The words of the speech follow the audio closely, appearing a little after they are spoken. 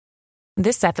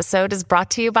This episode is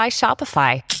brought to you by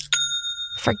Shopify.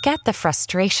 Forget the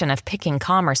frustration of picking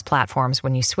commerce platforms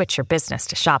when you switch your business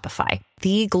to Shopify,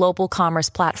 the global commerce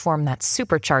platform that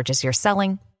supercharges your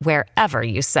selling wherever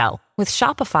you sell. With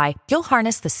Shopify, you'll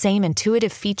harness the same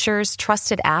intuitive features,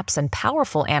 trusted apps, and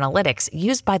powerful analytics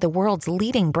used by the world's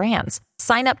leading brands.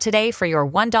 Sign up today for your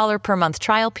 $1 per month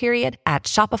trial period at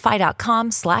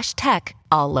shopify.com/tech,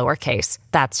 all lowercase.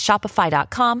 That's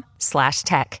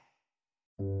shopify.com/tech.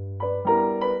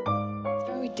 It's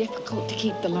very difficult to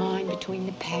keep the line between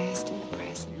the past and the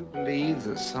present. You believe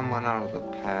that someone out of the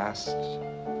past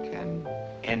can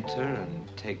enter and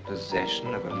take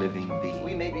possession of a living being?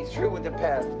 We may be through with the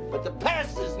past, but the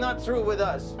past is not through with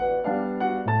us.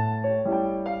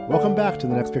 Welcome back to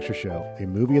The Next Picture Show, a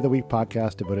Movie of the Week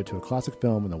podcast devoted to a classic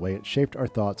film and the way it shaped our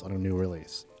thoughts on a new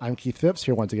release. I'm Keith Phipps,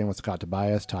 here once again with Scott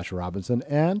Tobias, Tasha Robinson,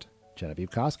 and Genevieve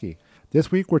Koski. This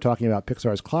week we're talking about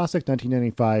Pixar's classic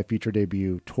 1995 feature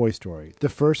debut, Toy Story, the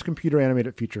first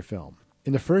computer-animated feature film.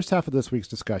 In the first half of this week's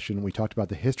discussion, we talked about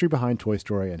the history behind Toy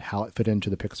Story and how it fit into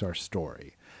the Pixar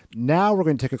story. Now we're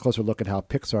going to take a closer look at how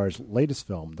Pixar's latest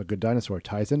film, The Good Dinosaur,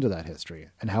 ties into that history,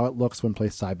 and how it looks when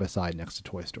placed side by side next to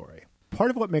Toy Story.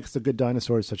 Part of what makes The Good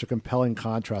Dinosaur such a compelling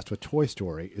contrast with Toy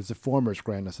Story is the former's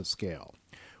grandness of scale.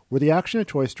 Where the action of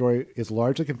Toy Story is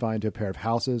largely confined to a pair of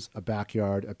houses, a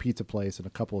backyard, a pizza place, and a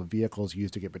couple of vehicles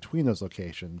used to get between those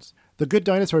locations, The Good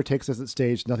Dinosaur takes as its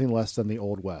stage nothing less than the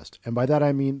Old West, and by that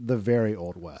I mean the very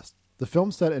Old West. The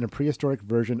film set in a prehistoric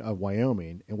version of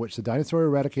Wyoming, in which the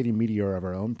dinosaur-eradicating meteor of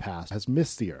our own past has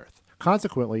missed the Earth.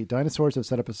 Consequently, dinosaurs have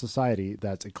set up a society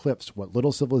that's eclipsed what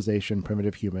little civilization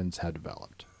primitive humans had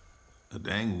developed. The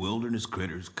dang wilderness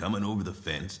critters coming over the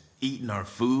fence, eating our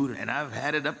food, and I've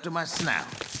had it up to my snout.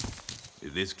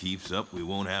 If this keeps up, we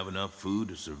won't have enough food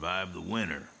to survive the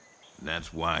winter. And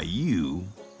that's why you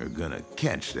are gonna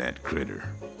catch that critter.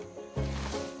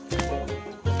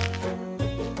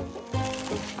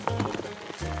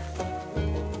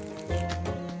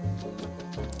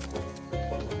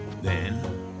 Then,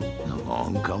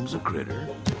 along comes a critter.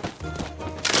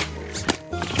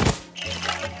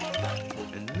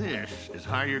 And this is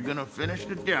how you're gonna finish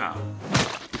the job.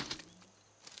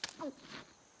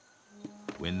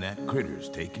 When that critter's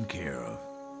taken care of,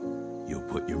 you'll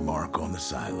put your mark on the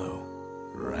silo,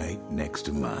 right next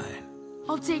to mine.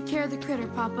 I'll take care of the critter,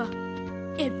 Papa.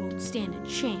 It won't stand a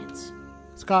chance.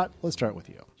 Scott, let's start with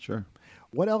you. Sure.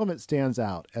 What element stands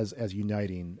out as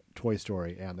uniting Toy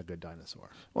Story and The Good Dinosaur?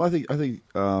 Well, I think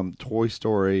Toy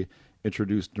Story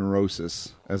introduced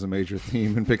neurosis as a major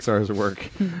theme in Pixar's work.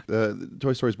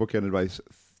 Toy Story is bookended by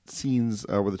scenes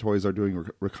where the toys are doing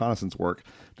reconnaissance work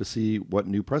to see what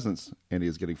new presents Andy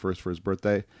is getting, first for his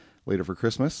birthday, later for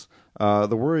Christmas.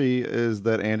 The worry is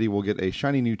that Andy will get a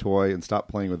shiny new toy and stop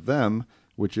playing with them,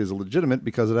 which is legitimate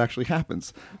because it actually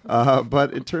happens.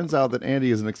 But it turns out that Andy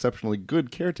is an exceptionally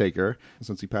good caretaker,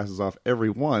 since he passes off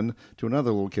every one to another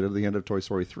little kid at the end of Toy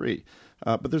Story 3.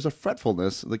 But there's a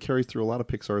fretfulness that carries through a lot of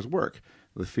Pixar's work.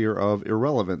 The fear of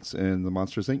irrelevance in the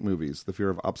Monsters, Inc. movies, the fear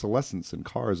of obsolescence in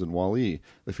Cars and Wall-E,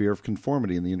 the fear of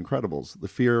conformity in The Incredibles, the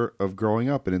fear of growing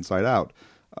up in Inside Out.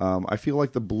 I feel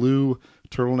like the blue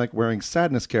turtleneck-wearing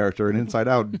sadness character in Inside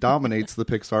Out dominates the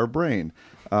Pixar brain.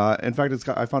 In fact,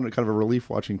 I found it kind of a relief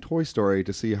watching Toy Story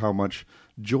to see how much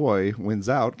joy wins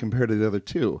out compared to the other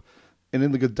two. And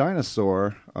in The Good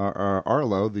Dinosaur,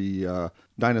 Arlo, the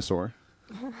dinosaur,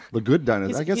 the good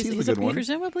dinosaur. I guess he's the good one.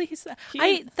 Presumably, he's the.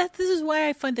 This is why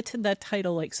I find that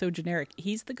title like so generic.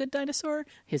 He's the good dinosaur.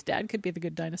 His dad could be the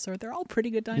good dinosaur. They're all pretty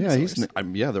good dinosaurs.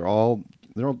 Yeah,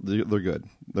 they're good.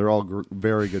 They're all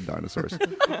very good dinosaurs.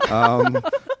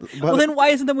 Well, then why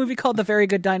isn't the movie called The Very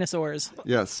Good Dinosaurs?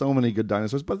 Yeah, so many good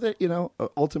dinosaurs. But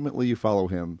ultimately you follow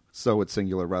him, so it's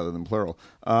singular rather than plural.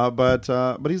 But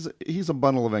he's a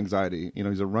bundle of anxiety.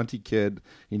 He's a runty kid.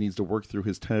 He needs to work through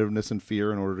his tentativeness and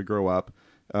fear in order to grow up.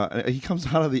 He comes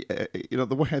out of the,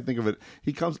 the way I think of it,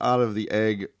 he comes out of the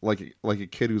egg like a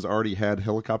kid who's already had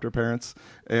helicopter parents,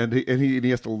 and he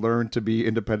has to learn to be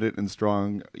independent and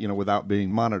strong, without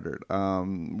being monitored,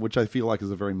 which I feel like is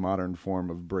a very modern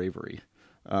form of bravery.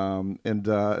 So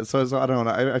I don't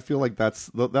know. I feel like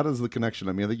that is the connection.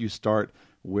 I mean, I think you start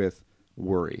with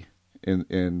worry in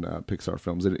Pixar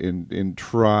films, and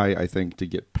try, I think, to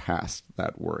get past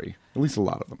that worry. At least a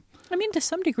lot of them. I mean, to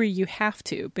some degree, you have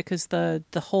to, because the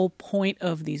whole point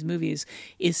of these movies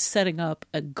is setting up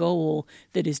a goal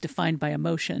that is defined by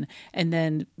emotion and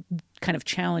then kind of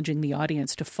challenging the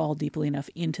audience to fall deeply enough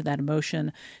into that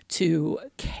emotion to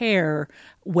care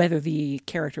whether the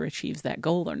character achieves that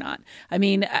goal or not. I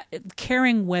mean,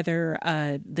 caring whether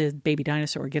the baby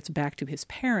dinosaur gets back to his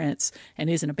parents and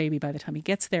isn't a baby by the time he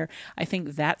gets there, I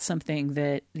think that's something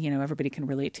that, everybody can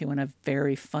relate to on a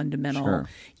very fundamental,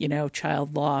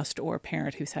 child lost or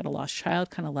parent who's had a lost child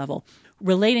kind of level.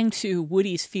 Relating to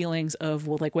Woody's feelings of,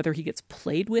 whether he gets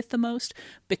played with the most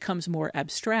becomes more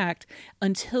abstract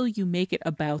until you make it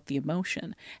about the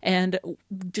emotion. And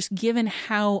just given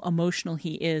how emotional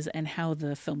he is and how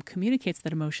the film communicates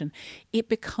that emotion, it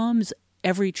becomes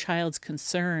every child's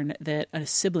concern that a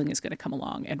sibling is going to come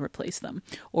along and replace them,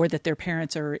 or that their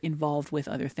parents are involved with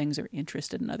other things or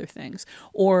interested in other things,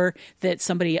 or that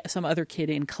some other kid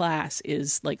in class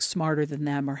is smarter than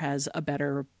them or has a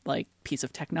better piece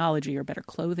of technology or better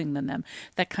clothing than them.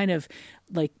 That kind of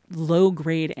low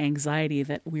grade anxiety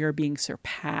that we are being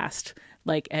surpassed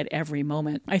at every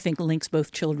moment, I think links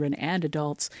both children and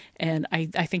adults. And I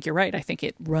think you're right. I think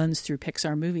it runs through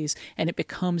Pixar movies and it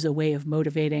becomes a way of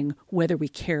motivating whether we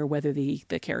care whether the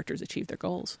characters achieve their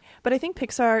goals. But I think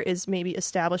Pixar is maybe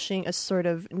establishing a sort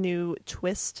of new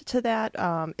twist to that,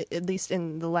 at least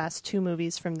in the last two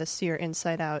movies from this year,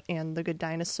 Inside Out and The Good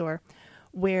Dinosaur,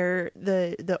 where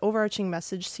the overarching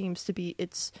message seems to be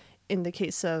in the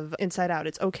case of Inside Out,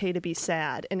 it's okay to be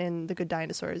sad. And in The Good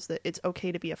Dinosaur, is that it's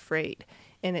okay to be afraid.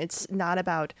 And it's not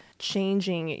about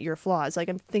changing your flaws.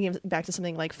 I'm thinking back to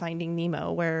something like Finding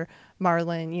Nemo, where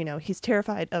Marlin, he's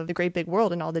terrified of the great big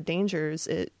world and all the dangers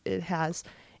it has.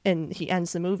 And he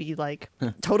ends the movie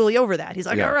totally over that. He's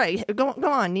like, all right, go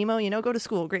on, Nemo, go to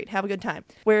school. Great, have a good time.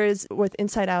 Whereas with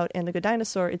Inside Out and The Good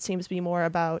Dinosaur, it seems to be more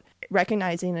about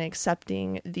recognizing and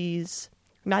accepting these,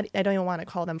 I don't even want to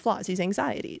call them flaws, these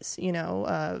anxieties,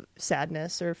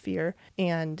 sadness or fear,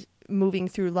 and moving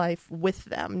through life with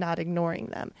them, not ignoring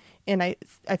them. And I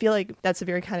feel like that's a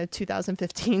very kind of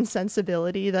 2015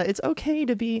 sensibility, that it's okay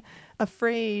to be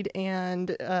afraid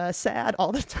and sad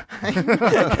all the time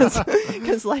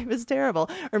because life is terrible.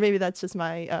 Or maybe that's just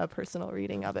my personal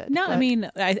reading of it. No, but I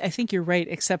mean, I think you're right,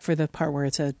 except for the part where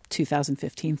it's a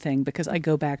 2015 thing, because I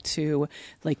go back to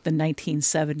the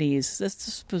 1970s.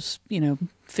 This was,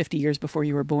 50 years before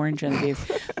you were born, Genevieve.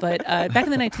 But back in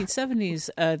the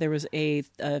 1970s, there was a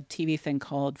TV thing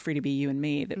called Free to Be You and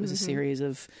Me that was a series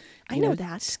of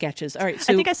sketches. All right,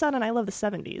 so I think I saw it on I Love the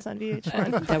 70s on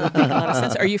VH1. That would make a lot of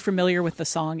sense. Are you familiar with the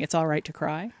song "It's All Right to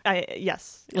Cry"?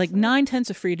 Yes. 9/10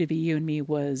 of Free to Be You and Me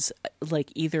was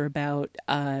either about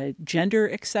gender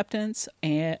acceptance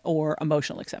or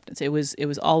emotional acceptance. It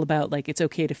was all about it's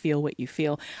okay to feel what you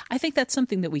feel. I think that's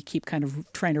something that we keep kind of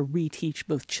trying to reteach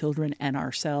both children and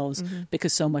ourselves,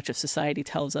 because so much of society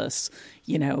tells us,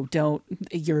 you're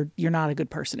not a good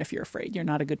person if you're afraid. You're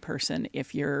not a good person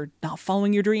if you're not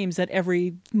following your dreams at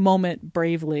every moment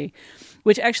bravely,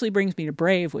 which actually brings me to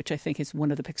Brave, which I think is one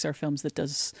of the Pixar films that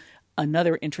does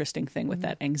another interesting thing with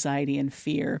that anxiety and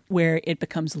fear, where it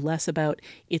becomes less about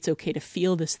it's okay to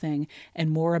feel this thing and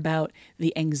more about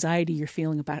the anxiety you're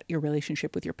feeling about your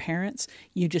relationship with your parents.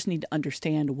 You just need to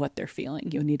understand what they're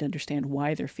feeling. You need to understand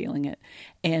why they're feeling it.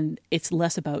 And it's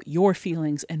less about your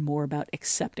feelings and more about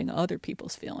accepting other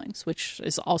people's feelings, which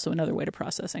is also another way to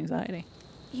process anxiety.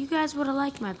 You guys would have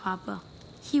liked my papa.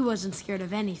 He wasn't scared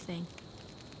of anything.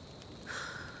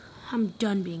 I'm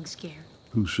done being scared.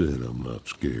 Who said I'm not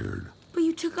scared? But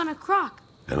you took on a croc.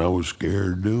 And I was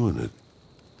scared doing it.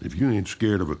 If you ain't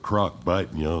scared of a croc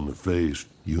biting you on the face,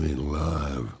 you ain't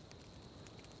alive.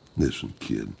 Listen,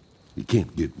 kid, you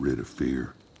can't get rid of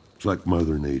fear. It's like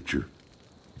Mother Nature.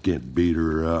 You can't beat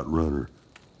her or outrun her,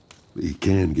 but you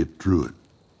can get through it.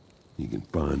 You can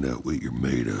find out what you're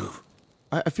made of.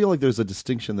 I feel like there's a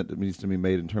distinction that needs to be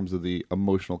made in terms of the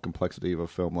emotional complexity of a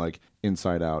film like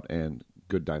Inside Out and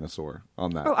Good Dinosaur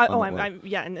on that.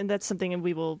 And that's something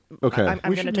we will. Okay,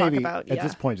 I'm going to talk about at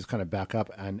this point. Just kind of back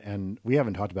up, and we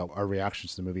haven't talked about our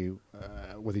reactions to the movie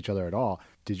with each other at all.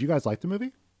 Did you guys like the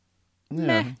movie?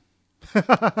 Yeah,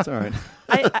 it's all right.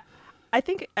 I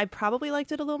think I probably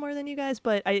liked it a little more than you guys,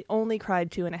 but I only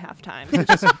cried 2.5 times, which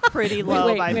is pretty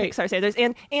low by Pixar standards.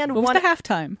 And what was the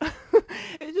halftime?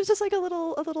 It was just a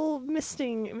little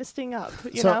misting up,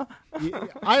 you know.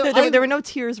 There were no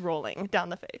tears rolling down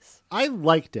the face. I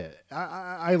liked it.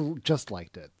 I just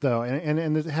liked it though,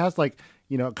 and it has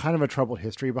kind of a troubled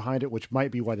history behind it, which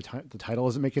might be why the title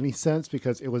doesn't make any sense,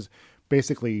 because it was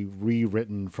basically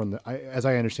rewritten as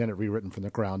I understand it, rewritten from the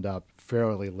ground up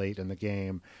fairly late in the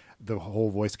game. The whole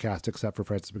voice cast, except for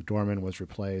Frances McDormand, was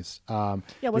replaced.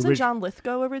 Wasn't John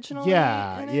Lithgow originally?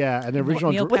 Yeah, and the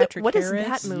original. What is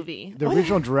that movie? The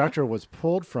original director was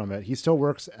pulled from it. He still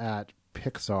works at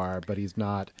Pixar, but he's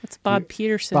not. It's Bob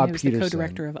Peterson, who's the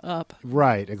co-director of Up.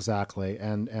 Right, exactly.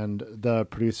 And the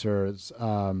producers,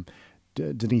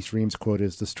 Denise Ream's quote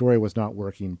is, "The story was not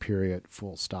working, period,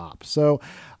 full stop." So,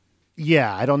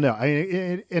 yeah, I don't know.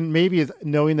 And maybe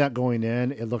knowing that going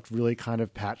in, it looked really kind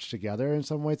of patched together in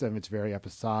some ways. I mean, it's very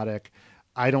episodic.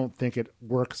 I don't think it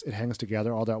works. It hangs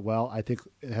together all that well. I think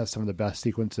it has some of the best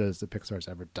sequences that Pixar's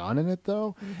ever done in it,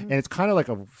 though. Mm-hmm. And it's kind of like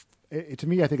to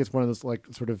me, I think it's one of those like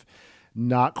sort of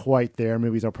not quite there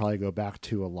movies I'll probably go back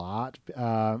to a lot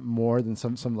more than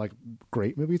some like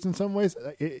great movies in some ways.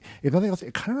 If nothing else,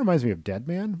 it kind of reminds me of Dead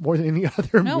Man more than any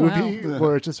other movie,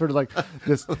 where it's just sort of like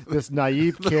this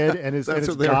naive kid and his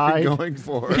guy going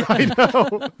for. I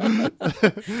know,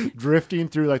 drifting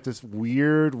through like this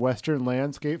weird Western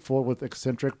landscape full with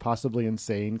eccentric, possibly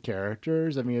insane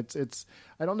characters. I mean, it's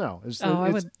I don't know. I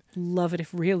would love it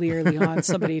if really early on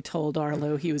somebody told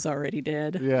Arlo he was already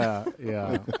dead. Yeah.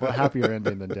 Well, happier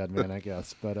ending than Dead Man, I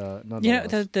guess. But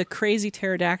nonetheless. The crazy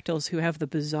pterodactyls who have the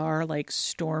bizarre like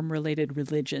storm-related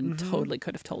religion totally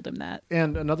could have told him that.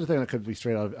 And another thing that could be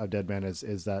straight out of Dead Man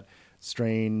is that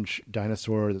strange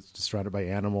dinosaur that's surrounded by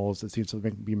animals that seems to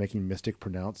be making mystic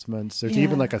pronouncements. There's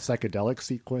even like a psychedelic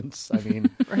sequence. I mean,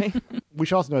 right. We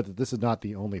should also note that this is not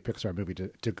the only Pixar movie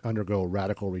to undergo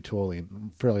radical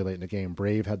retooling fairly late in the game.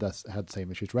 Brave had the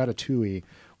same issues. Ratatouille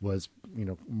was,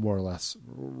 more or less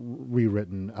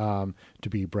rewritten to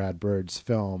be Brad Bird's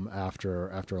film after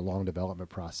a long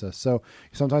development process. So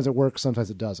sometimes it works,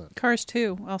 sometimes it doesn't. Cars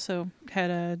 2 also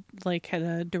had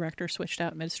a director switched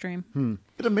out midstream.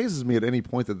 It amazes me at any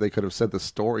point that they could have said the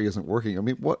story isn't working. I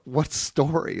mean, what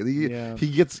story?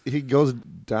 He goes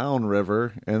down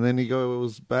river and then he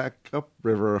goes back up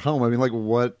river home. I mean, like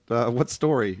what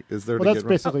story is there? Well, that's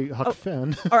basically Huck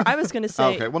Finn. Or I was going to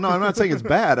say, okay. Well, no, I'm not saying it's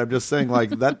bad. I'm just saying like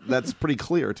that's pretty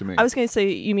clear to me. I was going to say,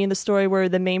 you mean the story where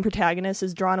the main protagonist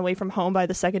is drawn away from home by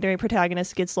the secondary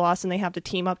protagonist, gets lost, and they have to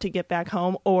team up to get back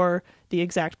home, or the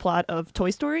exact plot of Toy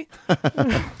Story?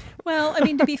 Well, I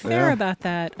mean, to be fair about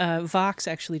that, Vox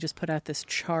actually just put out this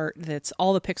chart that's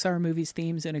all the Pixar movies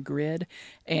themes in a grid,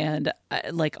 and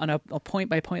like on a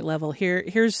point-by-point level, here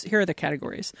are the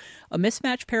categories. A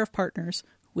mismatched pair of partners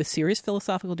with serious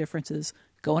philosophical differences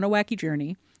go on a wacky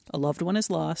journey, a loved one is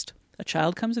lost, a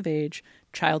child comes of age,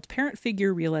 child's parent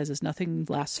figure realizes nothing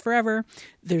lasts forever,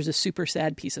 there's a super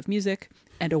sad piece of music,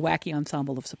 and a wacky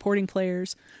ensemble of supporting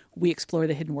players. We explore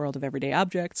the hidden world of everyday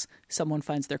objects. Someone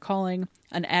finds their calling.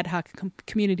 An ad hoc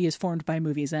community is formed by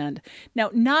movie's end. Now,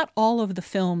 not all of the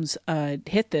films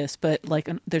hit this, but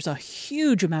there's a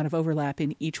huge amount of overlap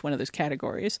in each one of those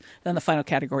categories. Then the final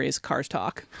category is Cars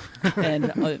Talk, and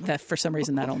that for some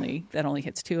reason that only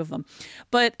hits 2 of them.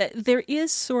 But there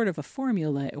is sort of a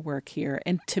formula at work here,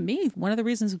 and to me, one of the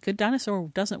reasons Good Dinosaur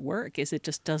doesn't work is it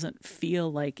just doesn't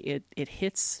feel like it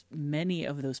hits many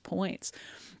of those points.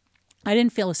 I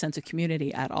didn't feel a sense of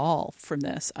community at all from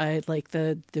this.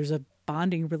 There's a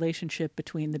bonding relationship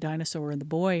between the dinosaur and the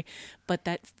boy, but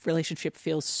that relationship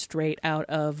feels straight out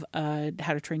of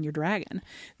How to Train Your Dragon.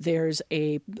 There's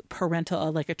a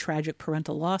tragic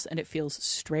parental loss, and it feels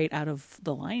straight out of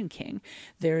The Lion King.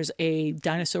 There's a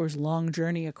dinosaur's long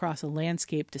journey across a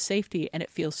landscape to safety, and it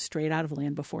feels straight out of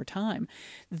Land Before Time.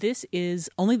 This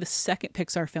is only the second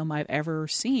Pixar film I've ever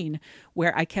seen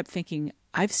where I kept thinking,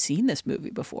 I've seen this movie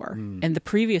before. And the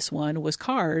previous one was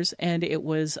Cars, and it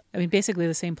was, basically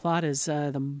the same plot as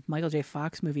the Michael J.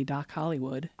 Fox movie Doc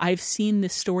Hollywood. I've seen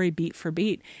this story beat for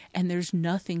beat, and there's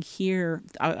nothing here.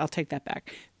 I'll take that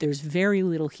back. There's very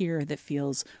little here that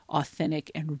feels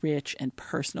authentic and rich and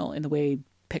personal in the way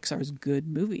Pixar's good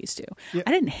movies do. Yeah.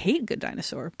 I didn't hate Good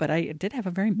Dinosaur, but I did have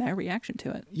a very mad reaction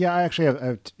to it. Yeah, I actually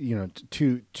have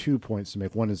two points to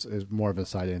make. One is more of a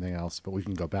side than anything else, but we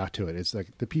can go back to it. It's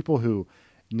like the people who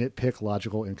nitpick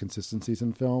logical inconsistencies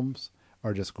in films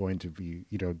are just going to be,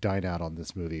 dine out on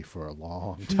this movie for a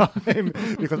long time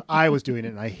because I was doing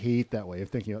it and I hate that way of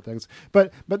thinking about things.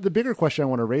 But the bigger question I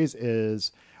want to raise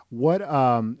is, what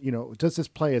does this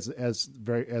play as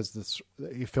this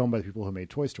film by the people who made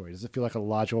Toy Story? Does it feel like a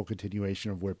logical continuation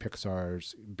of where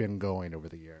Pixar's been going over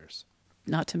the years?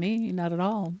 Not to me, not at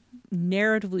all.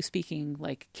 Narratively speaking,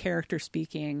 like character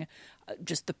speaking,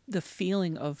 just the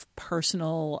feeling of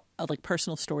personal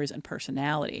stories and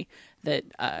personality that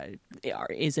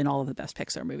is in all of the best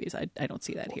Pixar movies. I don't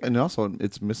see that here. And also,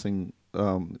 it's missing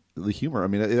the humor. I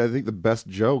mean, I think the best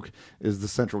joke is the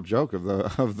central joke of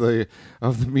the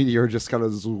meteor just kind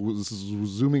of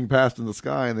zooming past in the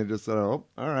sky, and they just said, "Oh,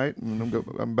 all right, and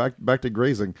I'm back to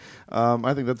grazing."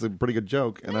 I think that's a pretty good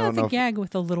joke. And I don't know. The gag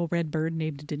with a little red bird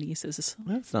named Denise is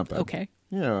that's not bad. Okay.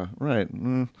 Yeah, right.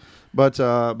 But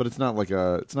it's not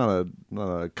not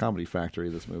a comedy factory,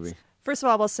 this movie. First of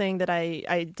all, while saying that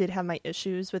I did have my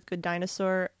issues with Good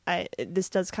Dinosaur, this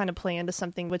does kind of play into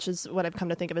something, which is what I've come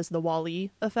to think of as the Wall-E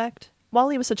effect.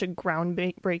 Wall-E was such a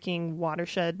groundbreaking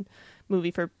watershed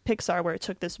movie for Pixar, where it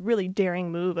took this really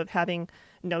daring move of having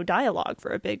no dialogue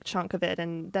for a big chunk of it,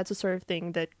 and that's a sort of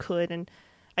thing that could, and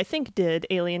I think did,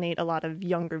 alienate a lot of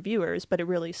younger viewers, but it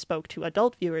really spoke to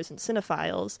adult viewers and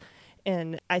cinephiles.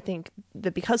 And I think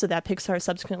that because of that, Pixar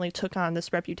subsequently took on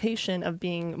this reputation of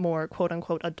being more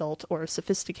quote-unquote adult or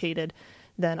sophisticated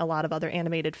than a lot of other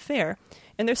animated fare.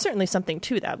 And there's certainly something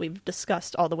to that. We've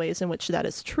discussed all the ways in which that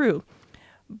is true.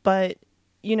 But,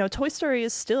 you know, Toy Story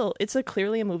is still, it's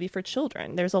clearly a movie for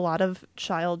children. There's a lot of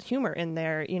child humor in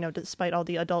there, you know, despite all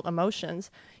the adult emotions.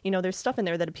 You know, there's stuff in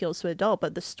there that appeals to adult,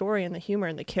 but the story and the humor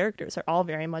and the characters are all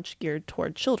very much geared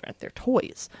toward children. They're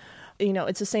toys. You know,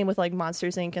 it's the same with like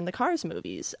Monsters, Inc. and the Cars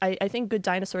movies. I think Good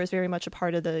Dinosaur is very much a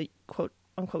part of the quote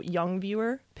unquote young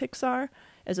viewer Pixar,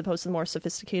 as opposed to the more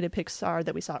sophisticated Pixar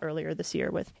that we saw earlier this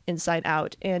year with Inside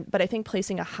Out. But I think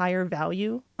placing a higher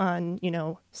value on, you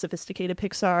know, sophisticated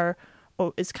Pixar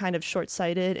is kind of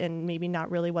short-sighted and maybe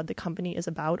not really what the company is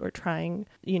about or trying,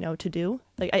 you know, to do.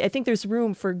 Like I think there's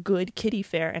room for good kiddie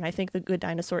fare, and I think the Good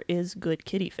Dinosaur is good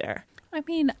kiddie fare. I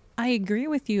mean, I agree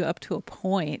with you up to a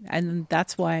point, and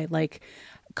that's why, like,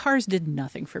 Cars did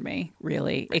nothing for me,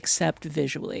 really, except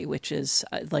visually, which is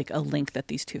like a link that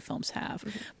these two films have.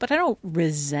 Mm-hmm. But I don't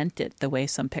resent it the way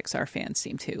some Pixar fans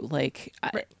seem to. Like,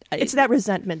 it's that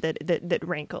resentment that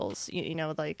rankles, you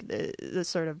know, like the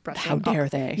sort of brushing. How dare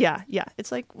they? Yeah.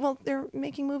 It's like, well, they're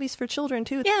making movies for children,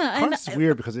 too. Yeah. Cars is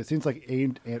weird because it seems like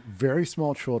aimed at very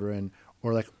small children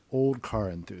or like old car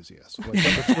enthusiasts, which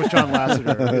John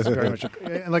Lasseter is very much,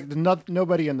 and like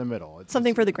nobody in the middle. It's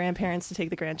something for the grandparents to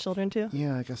take the grandchildren to.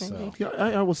 Yeah, I guess maybe. so.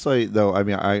 Yeah, I will say though, I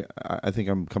mean, I think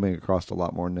I'm coming across a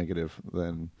lot more negative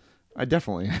than I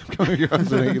definitely am coming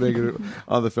across negative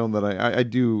on the film. That I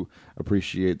do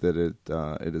appreciate that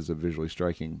it is a visually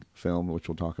striking film, which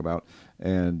we'll talk about,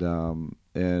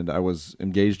 and I was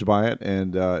engaged by it,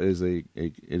 and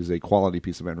it is a quality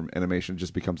piece of animation. It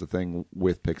just becomes a thing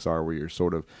with Pixar where you're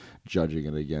sort of judging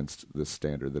it against this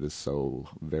standard that is so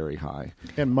very high.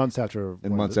 And months after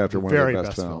one of the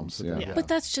best films. Yeah. But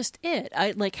that's just it.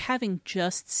 I like having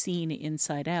just seen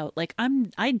Inside Out. Like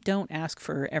I don't ask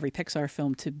for every Pixar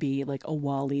film to be like a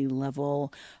Wall-E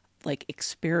level, like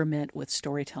experiment with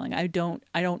storytelling. I don't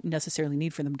necessarily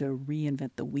need for them to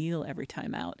reinvent the wheel every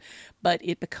time out, but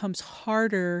it becomes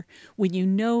harder when you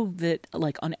know that,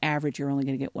 like, on average you're only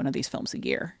going to get one of these films a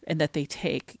year, and that they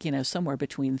take, you know, somewhere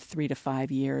between 3 to 5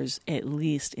 years at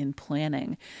least in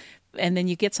planning. And then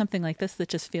you get something like this that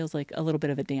just feels like a little bit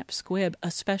of a damp squib,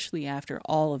 especially after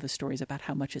all of the stories about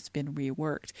how much it's been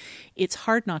reworked. It's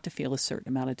hard not to feel a certain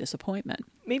amount of disappointment.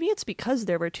 Maybe it's because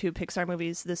there were 2 Pixar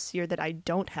movies this year that I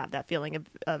don't have that feeling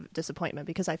of disappointment,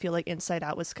 because I feel like Inside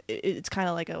Out it's kind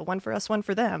of like a one for us, one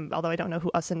for them, although I don't know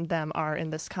who us and them are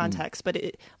in this context. But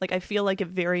I feel like it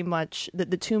very much, the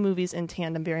 2 movies in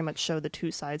tandem very much show the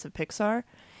 2 sides of Pixar.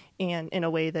 And in a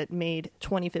way that made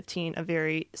 2015 a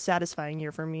very satisfying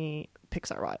year for me,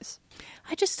 Pixar-wise.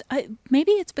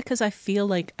 Maybe it's because I feel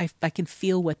like I can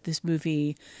feel what this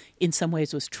movie in some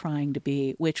ways was trying to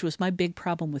be, which was my big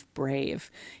problem with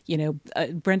Brave. You know,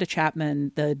 Brenda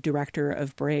Chapman, the director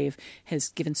of Brave, has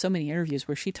given so many interviews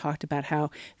where she talked about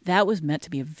how that was meant to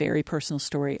be a very personal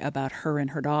story about her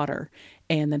and her daughter.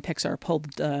 And then Pixar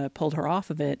pulled her off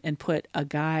of it and put a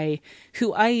guy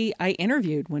who I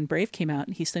interviewed when Brave came out,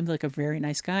 and he seemed like a very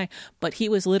nice guy, but he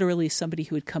was literally somebody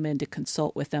who would come in to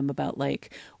consult with them about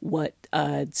like what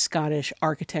Scottish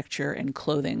architecture and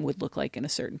clothing would look like in a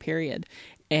certain period.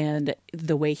 And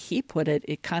the way he put it,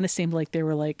 it kind of seemed like they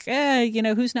were like, you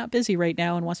know, who's not busy right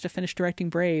now and wants to finish directing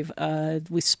Brave?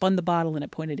 We spun the bottle and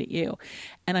it pointed at you.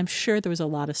 And I'm sure there was a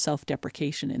lot of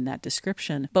self-deprecation in that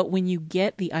description. But when you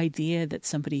get the idea that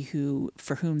somebody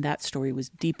for whom that story was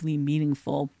deeply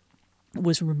meaningful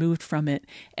was removed from it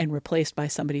and replaced by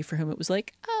somebody for whom it was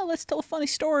like, oh, let's tell a funny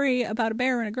story about a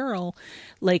bear and a girl.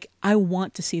 Like, I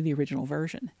want to see the original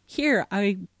version. Here,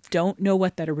 I don't know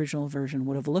what that original version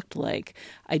would have looked like.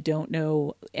 I don't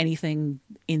know anything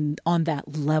on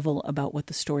that level about what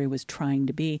the story was trying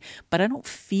to be, but I don't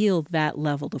feel that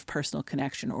level of personal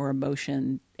connection or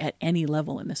emotion at any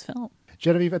level in this film.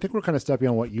 Genevieve, I think we're kind of stepping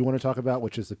on what you want to talk about,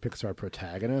 which is the Pixar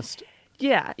protagonist.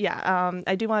 Yeah.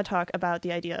 I do want to talk about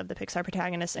the idea of the Pixar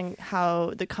protagonist and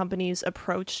how the company's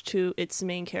approach to its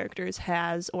main characters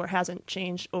has or hasn't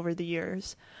changed over the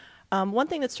years. One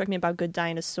thing that struck me about Good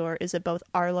Dinosaur is that both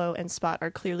Arlo and Spot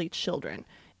are clearly children.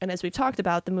 And as we've talked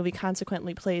about, the movie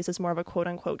consequently plays as more of a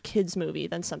quote-unquote kids movie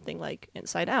than something like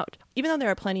Inside Out. Even though there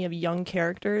are plenty of young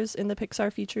characters in the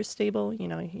Pixar features stable, you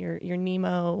know, your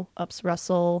Nemo, Ups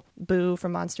Russell, Boo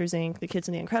from Monsters, Inc., The Kids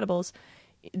and the Incredibles,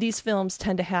 these films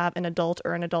tend to have an adult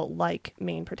or an adult-like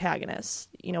main protagonist.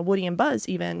 You know, Woody and Buzz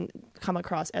even come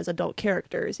across as adult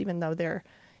characters, even though they're,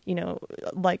 you know,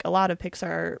 like a lot of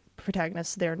Pixar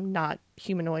protagonists, they're not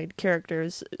humanoid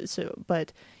characters.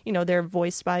 But, you know, they're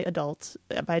voiced by adult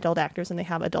actors, and they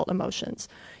have adult emotions,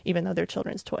 even though they're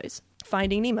children's toys.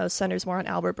 Finding Nemo centers more on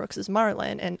Albert Brooks's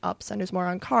Marlin, and Up centers more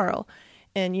on Carl.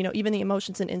 And, you know, even the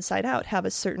emotions in Inside Out have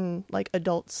a certain, like,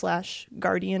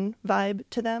 adult/guardian vibe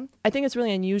to them. I think it's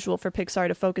really unusual for Pixar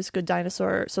to focus Good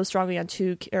Dinosaur so strongly on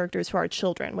two characters who are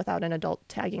children without an adult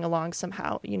tagging along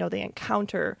somehow. You know, they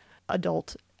encounter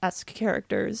adult-esque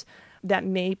characters that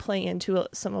may play into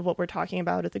some of what we're talking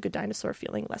about at The Good Dinosaur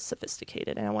feeling less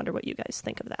sophisticated. And I wonder what you guys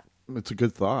think of that. It's a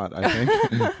good thought, I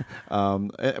think.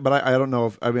 But I don't know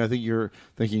if, I mean, I think you're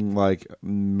thinking like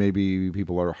maybe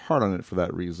people are hard on it for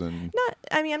that reason.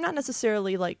 I'm not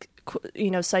necessarily like,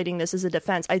 you know, citing this as a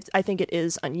defense. I think it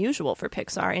is unusual for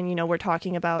Pixar. And, you know, we're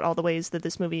talking about all the ways that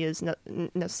this movie is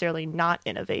necessarily not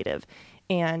innovative.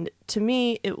 And to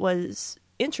me, it was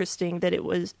interesting that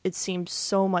it seemed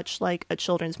so much like a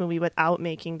children's movie without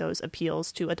making those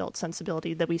appeals to adult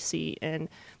sensibility that we see in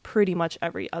pretty much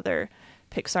every other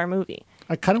Pixar movie.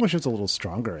 I kind of wish it was a little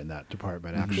stronger in that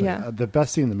department, actually. Yeah. The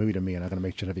best scene in the movie to me, and I'm going to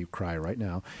make Genevieve cry right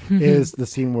now, is the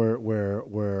scene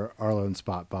where Arlo and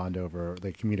Spot bond over,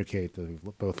 they communicate that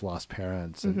they've both lost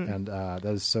parents, and that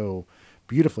is so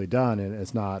beautifully done, and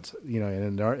it's not, you know,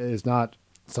 and it is not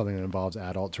something that involves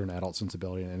adults or an adult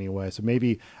sensibility in any way. So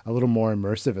maybe a little more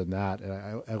immersive in that,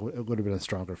 and it would have been a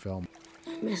stronger film.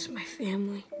 I miss my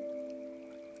family.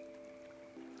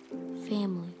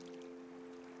 Family.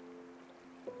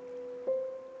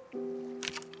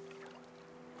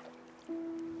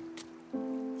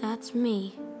 That's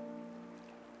me.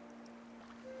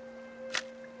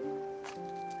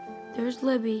 There's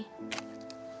Libby.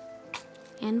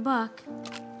 And Buck.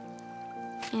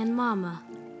 And Mama.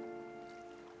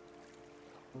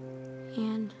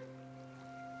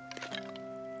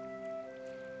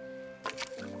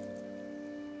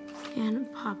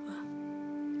 And Papa.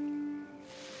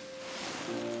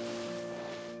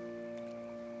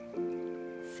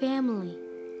 Family.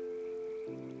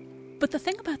 But the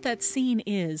thing about that scene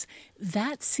is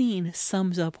that scene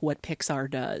sums up what Pixar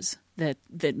does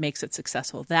that makes it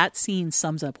successful. That scene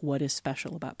sums up what is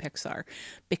special about Pixar,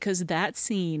 because that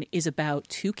scene is about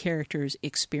two characters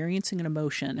experiencing an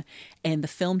emotion, and the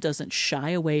film doesn't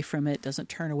shy away from it, doesn't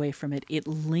turn away from it. It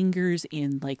lingers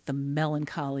in like the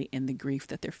melancholy and the grief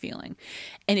that they're feeling.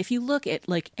 And if you look at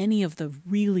like any of the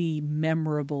really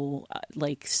memorable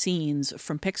like scenes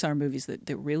from Pixar movies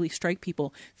that really strike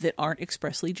people that aren't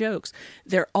expressly jokes,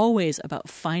 they're always about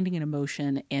finding an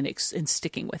emotion and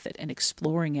sticking with it and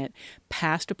exploring it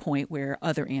past a point where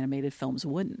other animated films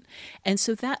wouldn't. And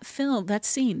so that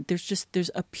scene,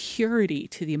 there's a purity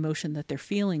to the emotion that they're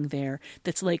feeling there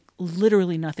that's like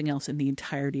literally nothing else in the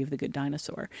entirety of The Good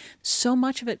Dinosaur. So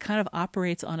much of it kind of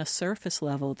operates on a surface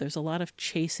level. There's a lot of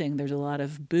chasing, there's a lot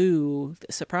of boo,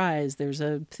 surprise, there's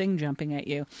a thing jumping at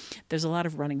you, there's a lot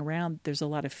of running around, there's a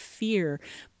lot of fear,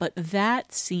 but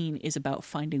that scene is about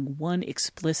finding one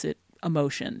explicit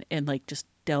emotion and like just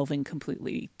delving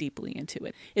completely deeply into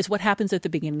it. It's what happens at the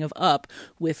beginning of Up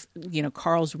with, you know,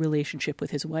 Carl's relationship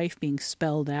with his wife being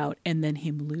spelled out and then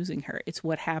him losing her. It's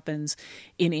what happens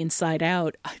in Inside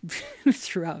Out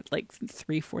throughout like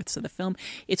 3/4 of the film.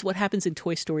 It's what happens in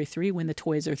Toy Story 3 when the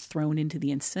toys are thrown into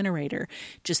the incinerator.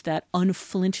 Just that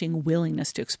unflinching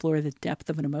willingness to explore the depth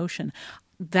of an emotion.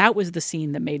 That was the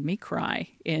scene that made me cry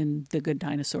in The Good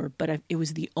Dinosaur, but it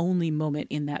was the only moment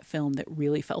in that film that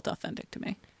really felt authentic to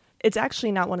me. It's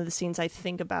actually not one of the scenes I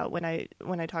think about when I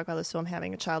talk about this film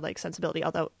having a childlike sensibility,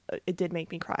 although it did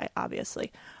make me cry,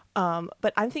 obviously.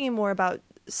 But I'm thinking more about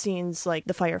scenes like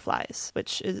The Fireflies,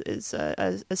 which is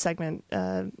a segment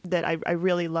that I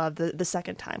really love the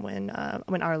second time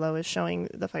when Arlo is showing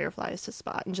the fireflies to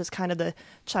Spot, and just kind of the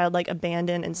childlike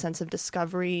abandon and sense of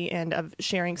discovery and of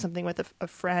sharing something with a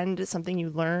friend, something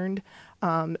you learned.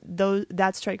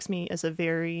 That strikes me as a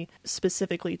very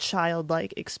specifically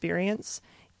childlike experience.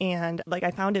 And like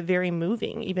I found it very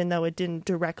moving, even though it didn't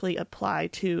directly apply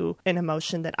to an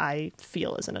emotion that I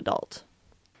feel as an adult.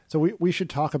 So we should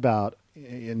talk about,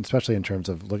 and especially in terms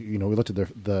of, you know, we looked at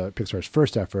the Pixar's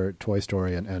first effort, Toy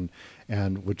Story,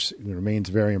 and which remains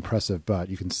very impressive, but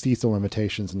you can see some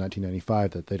limitations in 1995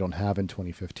 that they don't have in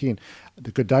 2015.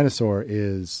 The Good Dinosaur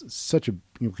is such a,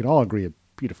 you can all agree, a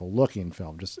beautiful looking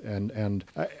film. And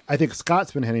I think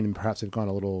Scott's been hinting perhaps they've gone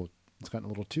a little. It's gotten a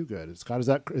little too good. Scott, is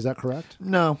that correct?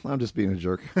 No, I'm just being a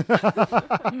jerk.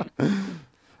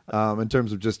 In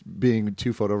terms of just being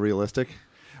too photorealistic.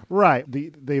 Right.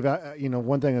 They've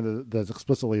one thing that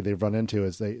explicitly they've run into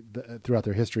is throughout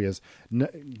their history is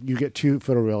you get too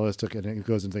photorealistic and it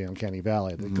goes into the uncanny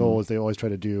valley. The goal is they always try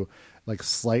to do like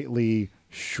slightly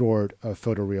short of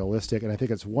photorealistic, and I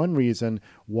think it's one reason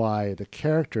why the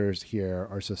characters here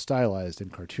are so stylized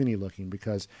and cartoony looking,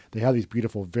 because they have these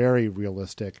beautiful, very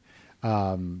realistic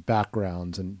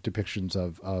backgrounds and depictions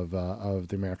of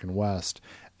the American West.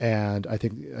 And I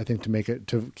think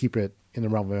to keep it in the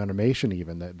realm of animation,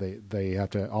 even that they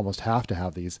have to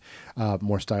have these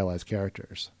more stylized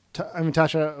characters. I mean,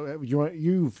 Tasha,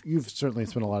 you've certainly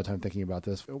spent a lot of time thinking about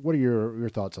this. What are your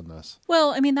thoughts on this?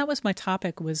 Well, I mean, that was my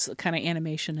topic, was kind of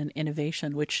animation and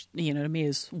innovation, which, to me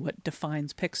is what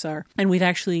defines Pixar. And we've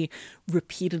actually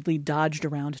repeatedly dodged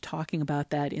around talking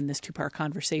about that in this 2-part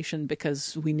conversation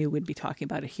because we knew we'd be talking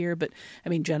about it here. But I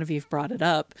mean, Genevieve brought it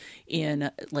up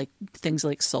in like things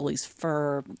like Sully's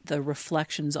fur, the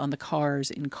reflections on the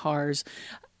cars in Cars.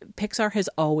 Pixar has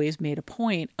always made a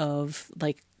point of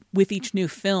like, with each new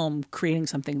film, creating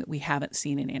something that we haven't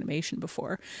seen in animation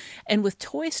before. And with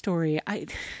Toy Story,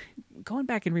 going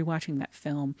back and rewatching that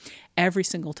film, every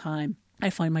single time I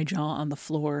find my jaw on the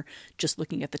floor just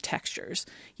looking at the textures,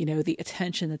 the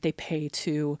attention that they pay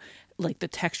to like the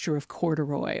texture of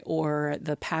corduroy or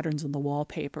the patterns on the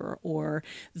wallpaper or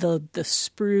the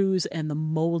sprues and the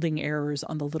molding errors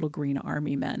on the little green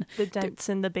army men. The dents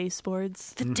in the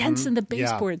baseboards. The dents in the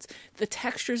baseboards. Yeah. The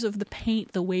textures of the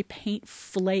paint, the way paint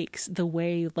flakes, the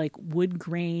way like wood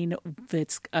grain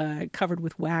that's covered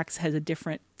with wax has a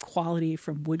different quality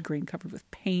from wood grain covered with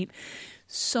paint.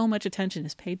 So much attention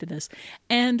is paid to this.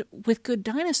 And with Good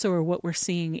Dinosaur, what we're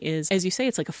seeing is, as you say,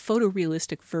 it's like a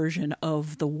photorealistic version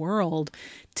of the world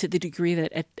to the degree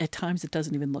that at times it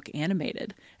doesn't even look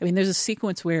animated. I mean, there's a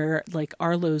sequence where like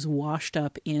Arlo's washed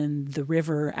up in the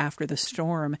river after the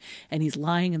storm and he's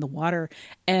lying in the water.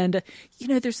 And,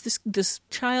 there's this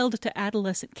child to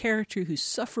adolescent character who's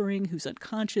suffering, who's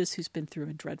unconscious, who's been through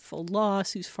a dreadful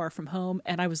loss, who's far from home.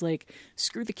 And I was like,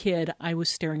 screw the kid. I was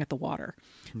staring at the water.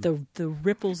 The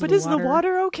ripples of the water. But is the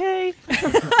water okay?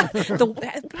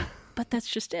 But that's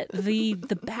just it.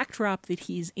 The backdrop that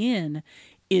he's in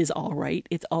is all right.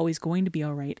 It's always going to be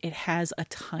all right. It has a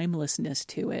timelessness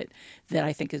to it that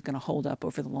I think is going to hold up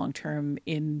over the long term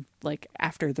in like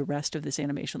after the rest of this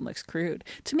animation looks crude.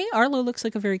 To me, Arlo looks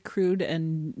like a very crude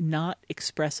and not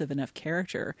expressive enough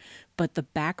character, but the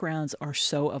backgrounds are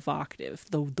so evocative.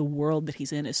 The world that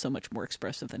he's in is so much more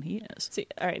expressive than he is. See,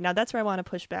 all right, now that's where I want to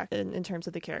push back in terms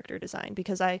of the character design,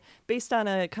 because based on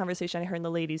a conversation I heard in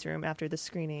the ladies' room after the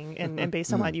screening, and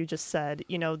based on what you just said,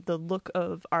 the look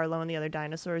of Arlo and the other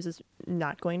dinosaurs is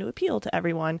not going to appeal to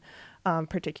everyone,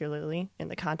 particularly in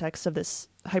the context of this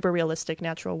hyper-realistic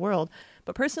natural world.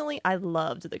 But personally, I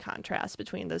loved the contrast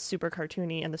between the super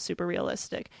cartoony and the super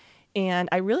realistic. And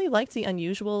I really liked the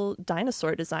unusual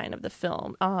dinosaur design of the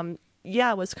film.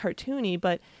 It was cartoony,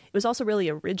 but it was also really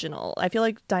original. I feel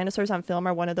like dinosaurs on film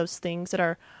are one of those things that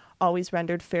are always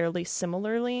rendered fairly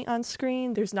similarly on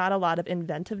screen. There's not a lot of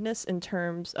inventiveness in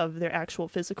terms of their actual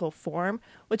physical form,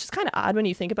 which is kind of odd when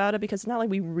you think about it, because it's not like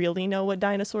we really know what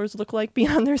dinosaurs look like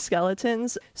beyond their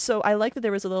skeletons. So I like that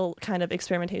there was a little kind of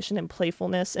experimentation and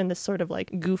playfulness in this sort of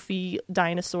like goofy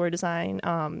dinosaur design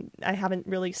I haven't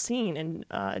really seen in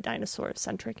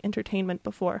dinosaur-centric entertainment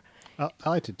before. I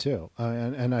liked it too.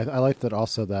 And I liked that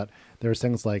also that there's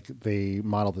things like they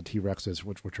modeled the T-Rexes,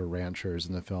 which are ranchers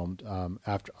in the film,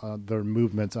 after their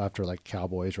movements after like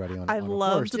cowboys riding on a horse. I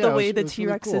loved the way the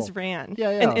T-Rexes really cool. ran. Yeah.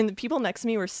 And the people next to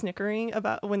me were snickering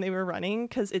about when they were running,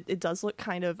 because it does look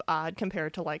kind of odd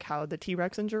compared to like how the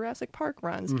T-Rex in Jurassic Park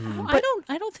runs. Mm-hmm. But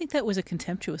I don't think that was a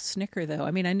contemptuous snicker, though.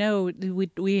 I mean, I know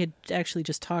we had actually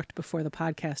just talked before the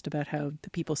podcast about how the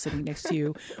people sitting next to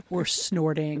you were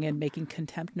snorting and making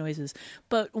contempt noises.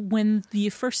 But when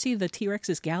you first see the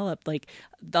T-Rexes gallop, like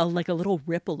a little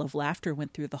ripple of laughter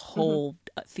went through the whole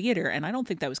theater, and I don't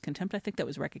think that was contempt. I think that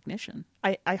was recognition.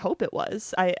 I hope it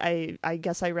was. I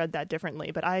guess I read that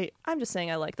differently, but I'm just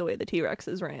saying I like the way the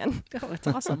T-Rexes ran. Oh, it's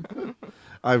awesome.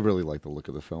 I really like the look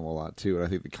of the film a lot too, and I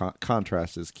think the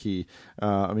contrast is key.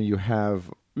 I mean, you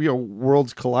have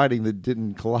worlds colliding that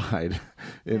didn't collide,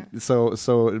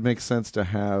 so it makes sense to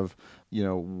have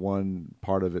one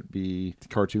part of it be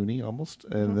cartoony almost,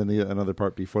 and then another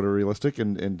part be photorealistic,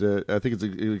 and I think it's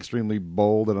an extremely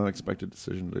bold and unexpected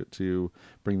decision to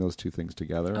bring those two things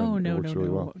together. Oh, and no, it works really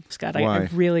well. Scott, I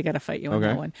really got to fight you on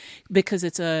that one, because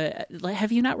it's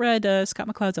have you not read Scott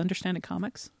McCloud's Understanding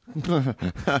Comics? Is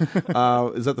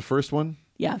that the first one?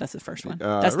 Yeah, that's the first one.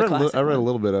 That's the classic. I read a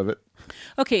little bit of it.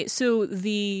 Okay, so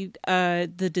the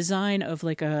design of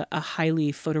like a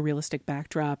highly photorealistic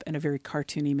backdrop and a very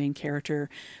cartoony main character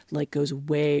goes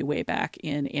way, way back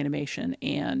in animation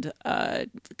and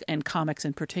comics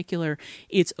in particular.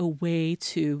 It's a way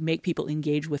to make people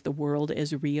engage with the world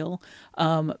as real,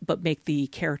 but make the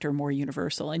character more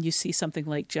universal. And you see something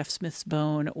like Jeff Smith's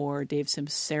Bone or Dave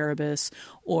Sim's Cerebus,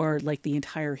 or like the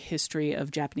entire history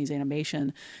of Japanese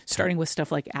animation, starting with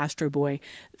stuff like Astro Boy,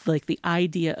 like the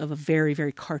idea of a very,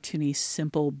 very cartoony,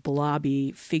 simple,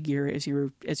 blobby figure as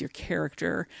your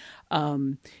character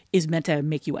is meant to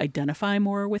make you identify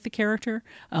more with the character,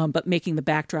 but making the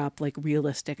backdrop like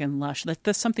realistic and lush.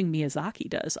 That's something Miyazaki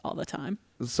does all the time.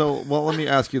 So, well, let me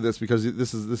ask you this, because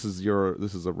this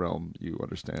is a realm you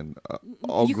understand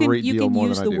you can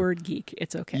use the word geek.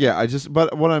 It's okay. Yeah,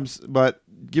 but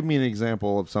give me an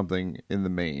example of something in the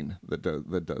main that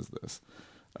does this.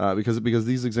 Because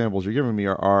these examples you're giving me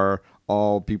are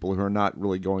all people who are not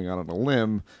really going out on a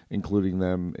limb, including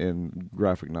them in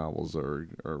graphic novels or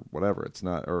whatever. It's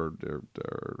not or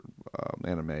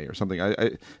anime or something.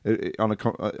 On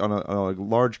a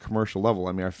large commercial level,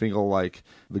 I mean, I feel like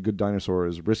The Good Dinosaur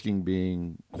is risking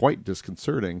being quite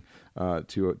disconcerting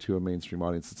to a mainstream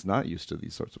audience that's not used to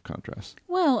these sorts of contrasts.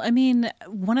 Well, I mean,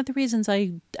 one of the reasons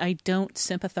I don't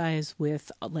sympathize with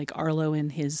like Arlo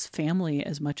and his family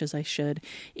as much as I should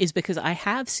is because I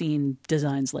have seen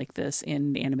designs like this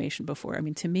in animation before. I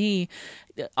mean, to me,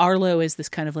 Arlo is this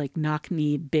kind of like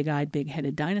knock-kneed, big-eyed,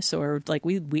 big-headed dinosaur. Like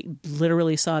we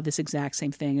literally saw this exact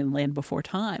same thing in Land Before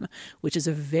Time, which is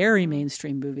a very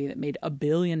mainstream movie that made $1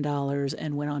 billion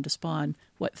and went on to spawn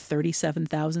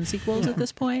 37,000 sequels at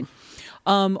this point.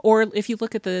 Or if you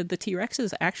look at the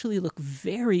T-Rexes, actually look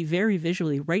very, very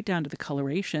visually, right down to the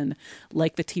coloration,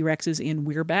 like the T-Rexes in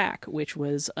We're Back, which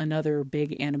was another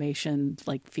big animation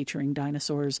like featuring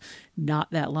dinosaurs not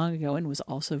that long ago and was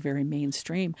also very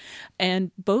mainstream.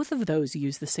 And both of those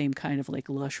use the same kind of like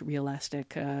lush,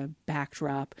 realistic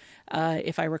backdrop.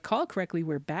 If I recall correctly,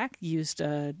 We're Back used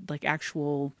like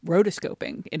actual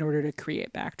rotoscoping in order to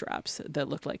create backdrops that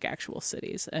looked like actual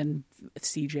cities, and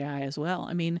CGI as well.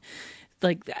 I mean,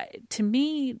 like, to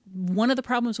me, one of the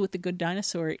problems with The Good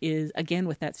Dinosaur is, again,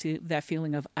 with that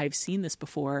feeling of I've seen this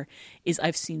before, is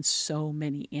I've seen so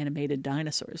many animated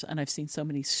dinosaurs and I've seen so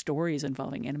many stories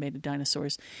involving animated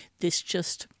dinosaurs.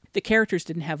 The characters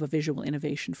didn't have a visual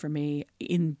innovation for me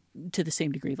to the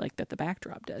same degree like that the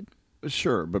backdrop did.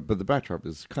 Sure, but the backdrop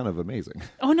is kind of amazing.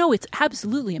 Oh, no, it's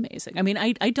absolutely amazing. I mean,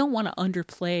 I don't want to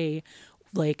underplay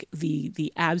like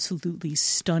the absolutely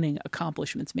stunning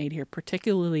accomplishments made here,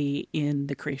 particularly in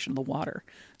the creation of the water.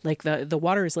 Like the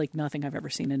water is like nothing I've ever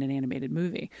seen in an animated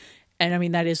movie. And I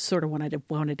mean, that is sort of what I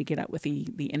wanted to get at with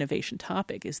the innovation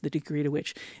topic, is the degree to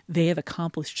which they have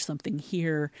accomplished something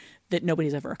here that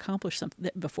nobody's ever accomplished something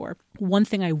before. One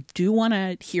thing I do want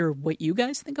to hear what you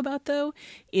guys think about, though,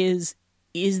 is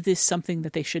this something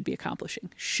that they should be accomplishing?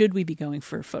 Should we be going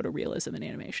for photorealism in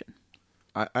animation?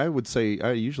 I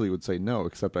usually would say no,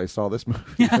 except I saw this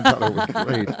movie and thought it was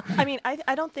great. I mean,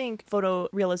 I don't think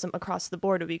photorealism across the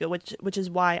board would be good, which is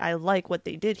why I like what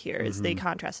they did here, is they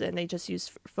contrasted and they just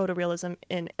used photorealism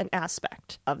in an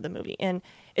aspect of the movie. And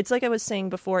it's like I was saying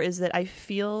before, is that I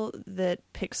feel that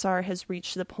Pixar has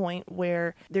reached the point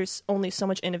where there's only so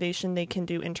much innovation they can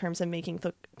do in terms of making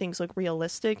things look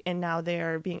realistic, and now they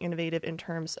are being innovative in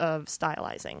terms of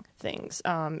stylizing things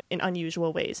in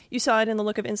unusual ways. You saw it in the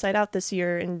look of Inside Out this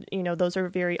year, and those are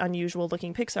very unusual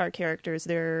looking Pixar characters.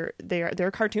 They're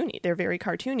cartoony. They're very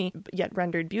cartoony, yet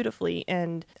rendered beautifully.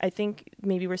 And I think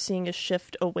maybe we're seeing a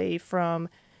shift away from,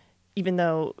 even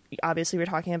though obviously we're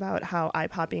talking about how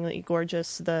eye-poppingly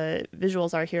gorgeous the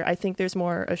visuals are here, I think there's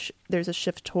there's a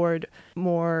shift toward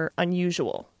more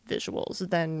unusual visuals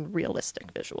than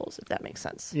realistic visuals, if that makes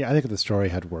sense. Yeah, I think if the story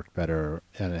had worked better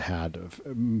and it had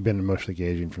been emotionally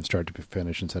engaging from start to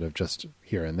finish instead of just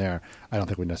here and there, I don't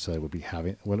think we necessarily would be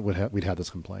we'd have this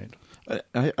complaint.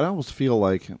 I almost feel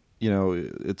like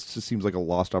it just seems like a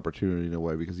lost opportunity in a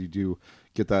way, because you do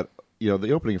get that.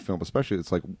 The opening of film, especially,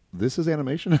 it's like, this is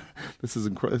animation. This is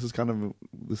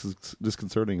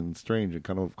disconcerting and strange and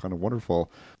kind of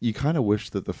wonderful. You kind of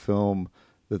wish that the film,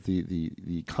 that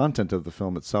the content of the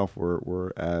film itself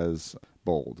were as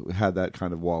bold. It had that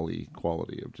kind of Wall-E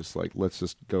quality of just like, let's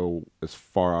just go as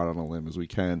far out on a limb as we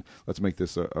can. Let's make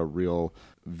this a real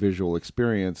visual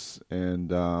experience.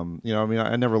 And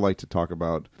I never like to talk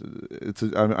about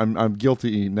I'm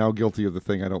guilty of the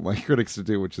thing I don't like critics to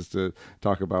do, which is to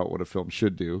talk about what a film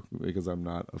should do, because I'm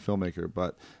not a filmmaker.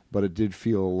 But it did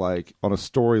feel like, on a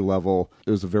story level,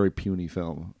 it was a very puny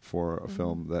film for a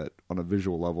film that, on a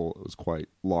visual level, was quite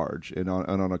large, and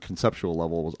on a conceptual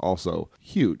level was also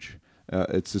huge.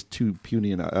 It's just too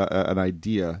puny an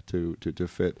idea to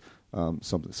fit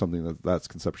something that's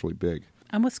conceptually big.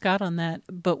 I'm with Scott on that,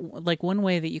 but like one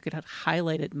way that you could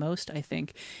highlight it most, I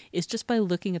think, is just by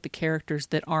looking at the characters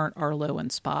that aren't Arlo and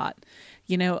Spot.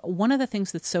 You know, one of the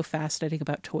things that's so fascinating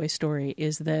about Toy Story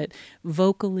is that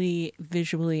vocally,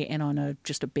 visually, and on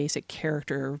just a basic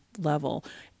character level,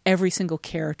 every single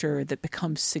character that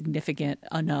becomes significant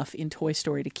enough in Toy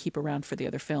Story to keep around for the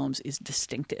other films is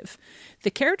distinctive.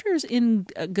 The characters in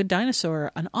Good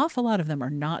Dinosaur, an awful lot of them are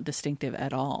not distinctive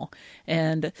at all.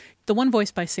 And the one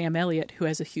voiced by Sam Elliott, who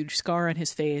has a huge scar on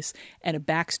his face and a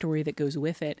backstory that goes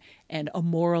with it, and a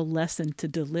moral lesson to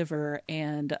deliver,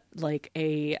 and like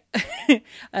a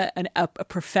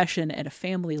profession and a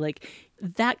family, like,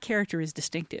 that character is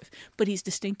distinctive, but he's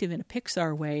distinctive in a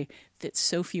Pixar way that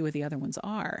so few of the other ones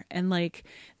are. And like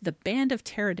the band of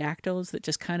pterodactyls that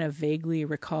just kind of vaguely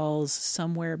recalls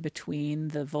somewhere between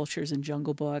the vultures in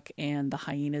Jungle Book and the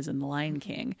hyenas in The Lion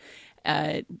King,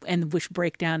 and which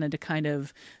break down into kind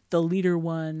of the leader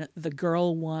one, the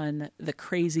girl one, the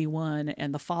crazy one,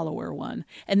 and the follower one.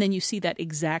 And then you see that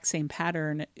exact same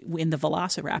pattern in the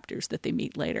velociraptors that they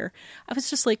meet later. I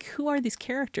was just like, who are these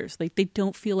characters? Like, they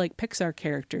don't feel like Pixar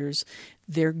characters.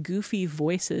 They're goofy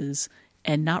voices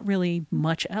and not really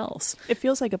much else. It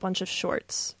feels like a bunch of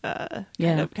shorts, kind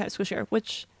of squishier,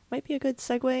 which might be a good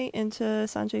segue into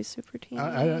Sanjay's Super Team.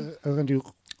 I'm going to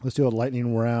let's do a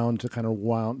lightning round to kind of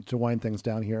wind things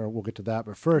down here. We'll get to that.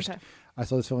 But first, I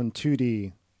saw this film in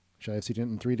 2D. Should I have seen it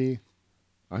in 3D?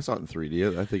 I saw it in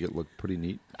 3D. I think it looked pretty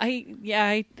neat.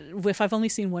 If I've only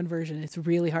seen one version, it's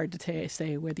really hard to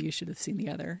say whether you should have seen the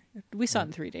other. We saw it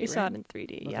in 3D, We saw it in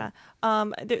 3D, yeah.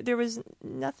 There was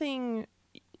nothing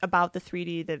about the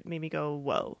 3D that made me go,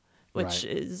 whoa, which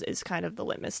is kind of the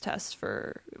litmus test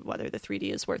for whether the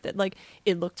 3D is worth it. Like,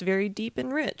 it looked very deep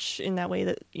and rich in that way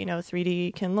that,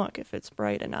 3D can look if it's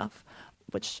bright enough,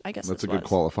 which I guess that's a good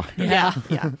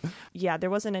qualifier. Yeah,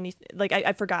 there wasn't any, like,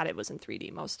 I forgot it was in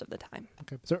 3D most of the time.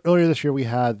 Okay. So earlier this year, we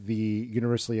had the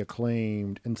universally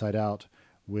acclaimed Inside Out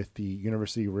with the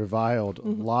universally reviled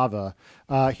Lava.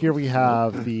 Here we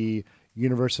have the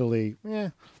universally,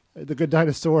 The Good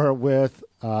Dinosaur with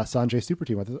Sanjay's Super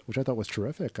Team, which I thought was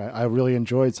terrific. I really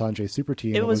enjoyed Sanjay's Super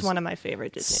Team. It was one of my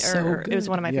favorite Disney, it was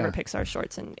one of my favorite Pixar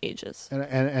shorts in ages.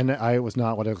 And I was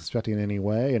not what I was expecting in any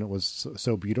way, and it was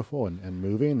so beautiful and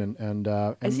moving. And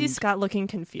I see Scott looking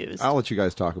confused. I'll let you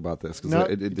guys talk about this. No,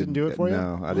 it didn't do it for you?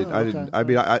 No, I didn't. I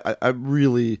mean, I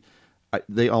really...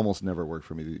 they almost never work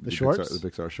for me. The shorts? The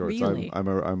Pixar shorts. Really?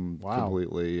 I'm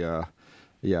completely... so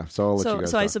I'll let you guys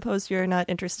So talk. I suppose you're not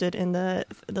interested in the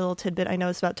little tidbit I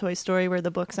noticed about Toy Story, where the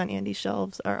books on Andy's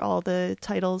shelves are all the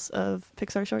titles of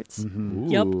Pixar shorts. Mm-hmm.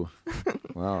 Yep.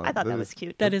 Wow. I thought that was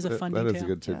cute. That is a fun That detail. is a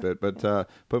good tidbit. But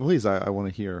please, I want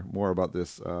to hear more about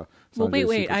this. Well, Sanjay's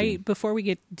wait. Super Team. Before we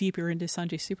get deeper into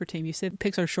Sanjay's Super Team, you said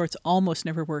Pixar shorts almost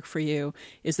never work for you.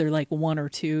 Is there like one or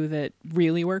two that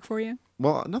really work for you?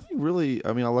 Well, nothing really.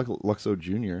 I mean, I like Luxo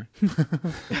Jr.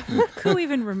 Who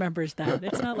even remembers that?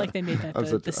 It's not like they made that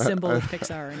the symbol of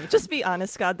Pixar or anything. Just be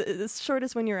honest, Scott. The short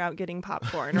is when you're out getting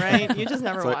popcorn, right? You just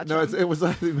never watch No, them. it was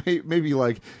maybe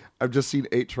like I've just seen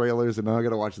 8 trailers and now I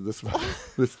got to watch this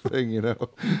thing,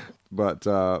 But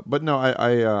no,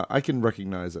 I can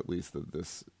recognize at least that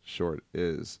this short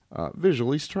is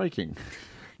visually striking.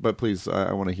 But please,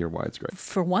 I want to hear why it's great.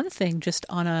 For one thing, just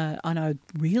on a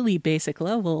really basic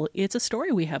level, it's a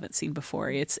story we haven't seen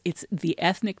before. It's the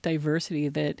ethnic diversity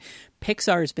that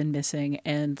Pixar's been missing,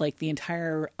 and like the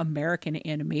entire American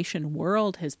animation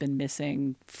world has been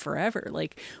missing forever.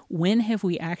 Like, when have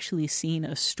we actually seen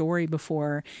a story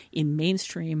before in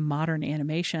mainstream modern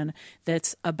animation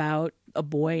that's about a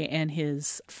boy and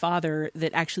his father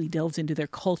that actually delves into their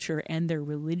culture and their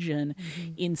religion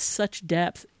in such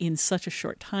depth, in such a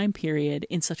short time period,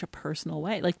 in such a personal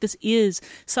way? Like, this is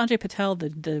Sanjay Patel,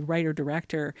 the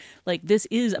writer-director, like, this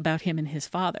is about him and his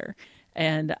father.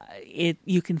 And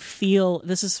you can feel,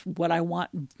 this is what I want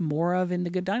more of in The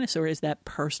Good Dinosaur, is that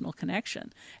personal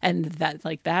connection. And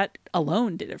that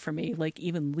alone did it for me, like,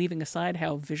 even leaving aside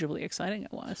how visually exciting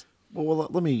it was. Well,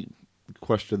 let me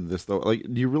question this though. Like,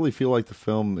 do you really feel like the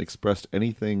film expressed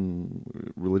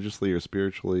anything religiously or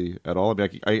spiritually at all? I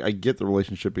mean, I get the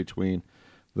relationship between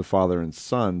the father and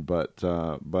son, but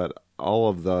all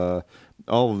of the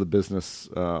business,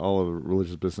 all of the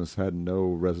religious business had no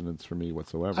resonance for me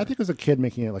whatsoever. I think as a kid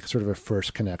making it like sort of a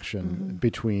first connection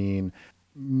between,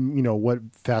 what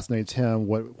fascinates him,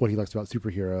 what he likes about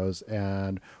superheroes,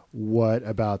 and what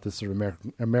about this sort of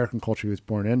American culture he was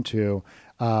born into,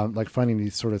 like finding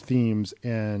these sort of themes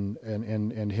in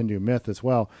Hindu myth as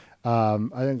well. I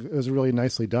think it was really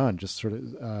nicely done, just sort of,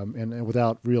 and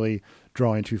without really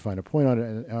drawing too fine a point on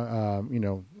it,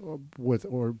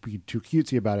 or be too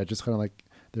cutesy about it. Just kind of like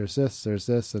there's this,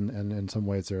 and in some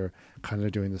ways they're kind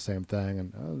of doing the same thing.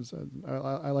 And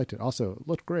I liked it. Also, it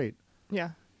looked great.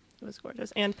 Yeah. It was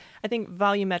gorgeous. And I think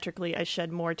volumetrically, I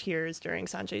shed more tears during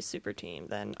Sanjay's super team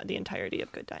than the entirety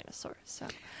of Good Dinosaur. So,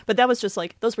 but that was just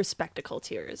like, those were spectacle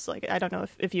tears. Like, I don't know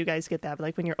if you guys get that, but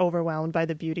like when you're overwhelmed by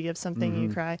the beauty of something,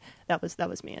 you cry. That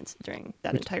was me during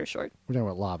that entire short. We're talking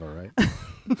about lava, right?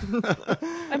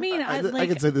 I mean, I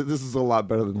can say that this is a lot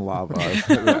better than lava.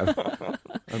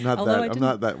 I'm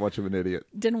not that much of an idiot.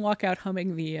 Didn't walk out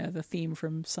humming the theme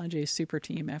from Sanjay's super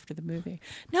team after the movie.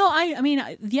 No,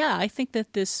 I think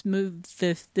that this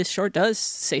short does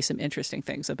say some interesting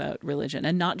things about religion,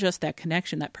 and not just that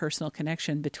connection, that personal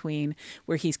connection between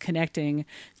where he's connecting,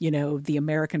 the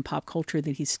American pop culture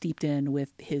that he's steeped in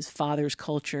with his father's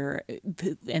culture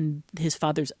and his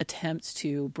father's attempts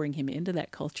to bring him into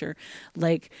that culture.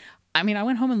 I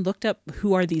went home and looked up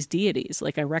who are these deities.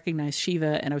 Like, I recognized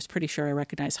Shiva, and I was pretty sure I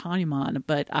recognized Hanuman,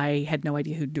 but I had no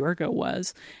idea who Durga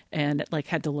was, and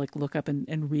had to look up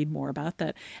and read more about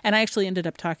that. And I actually ended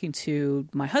up talking to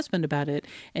my husband about it,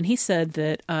 and he said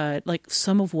that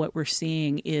some of what we're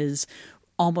seeing is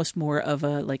almost more of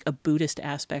a Buddhist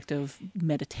aspect of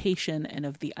meditation and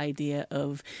of the idea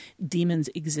of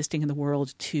demons existing in the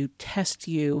world to test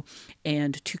you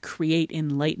and to create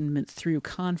enlightenment through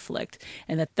conflict.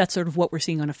 And that's sort of what we're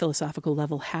seeing on a philosophical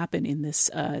level happen in this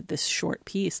short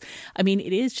piece. I mean,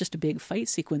 it is just a big fight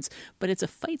sequence, but it's a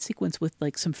fight sequence with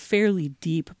some fairly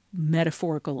deep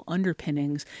metaphorical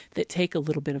underpinnings that take a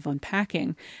little bit of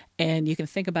unpacking, and you can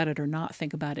think about it or not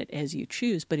think about it as you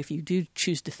choose. But if you do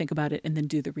choose to think about it and then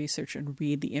do the research and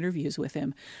read the interviews with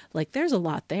him, there's a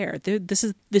lot there.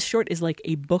 This short is like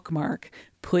a bookmark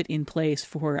put in place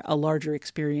for a larger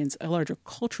experience, a larger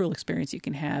cultural experience you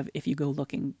can have if you go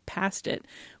looking past it,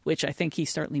 which I think he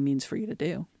certainly means for you to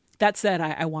do. That said,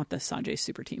 I want the Sanjay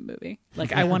Super Team movie.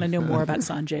 I want to know more about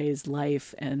Sanjay's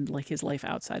life and his life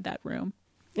outside that room.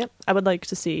 Yep, I would like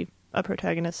to see a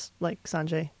protagonist like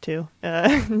Sanjay too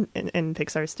in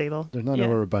Pixar's stable. There's not an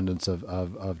overabundance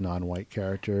of non-white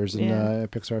characters in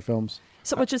Pixar films.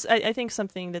 So, which is, I think,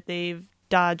 something that they've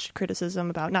dodged criticism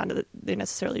about. Not that they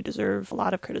necessarily deserve a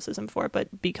lot of criticism for,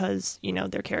 but because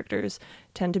their characters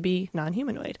tend to be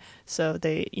non-humanoid, so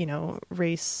they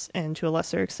race and to a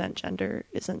lesser extent gender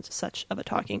isn't such of a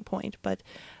talking point. But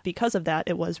because of that,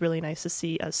 it was really nice to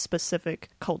see a specific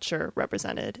culture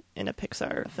represented in a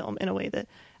Pixar film in a way that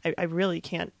I really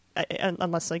can't.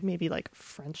 Unless maybe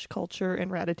French culture and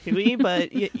Ratatouille,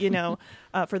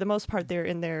 but for the most part they're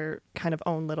in their kind of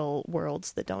own little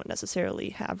worlds that don't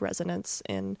necessarily have resonance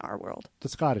in our world. The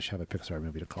Scottish have a Pixar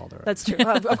movie to call their own. That's true.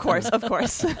 Of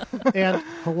course. And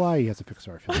Hawaii has a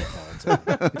Pixar film to call its own.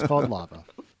 It's called Lava.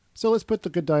 So let's put The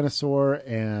Good Dinosaur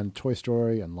and Toy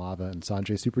Story and Lava and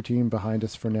Sanjay Super Team behind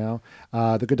us for now.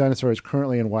 The Good Dinosaur is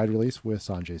currently in wide release with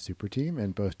Sanjay Super Team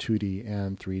in both 2D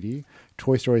and 3D.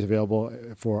 Toy Story is available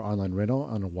for online rental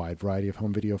on a wide variety of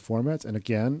home video formats. And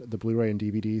again, the Blu-ray and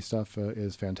DVD stuff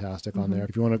is fantastic on there.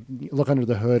 If you want to look under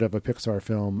the hood of a Pixar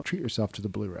film, treat yourself to the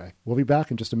Blu-ray. We'll be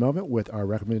back in just a moment with our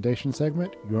recommendation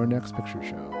segment, Your Next Picture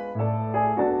Show.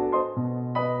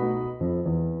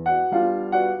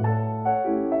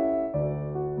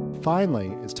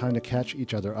 Finally, it's time to catch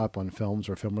each other up on films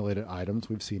or film-related items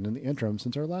we've seen in the interim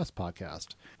since our last podcast.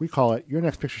 We call it Your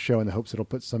Next Picture Show in the hopes it'll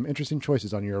put some interesting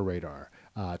choices on your radar.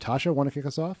 Tasha, want to kick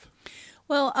us off?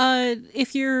 Well,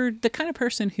 if you're the kind of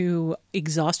person who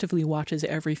exhaustively watches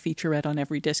every featurette on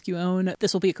every disc you own,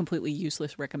 this will be a completely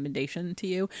useless recommendation to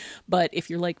you. But if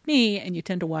you're like me and you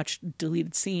tend to watch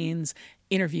deleted scenes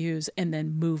interviews and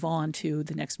then move on to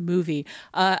the next movie.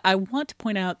 I want to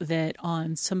point out that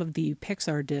on some of the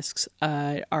Pixar discs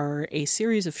are a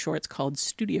series of shorts called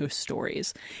Studio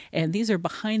Stories. And these are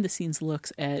behind the scenes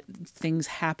looks at things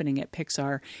happening at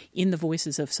Pixar in the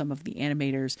voices of some of the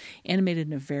animators, animated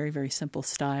in a very, very simple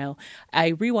style.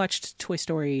 I rewatched Toy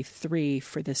Story 3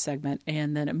 for this segment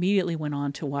and then immediately went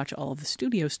on to watch all of the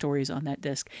studio stories on that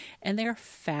disc. And they're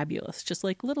fabulous. Just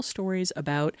like little stories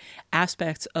about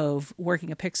aspects of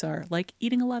working at Pixar, like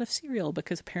eating a lot of cereal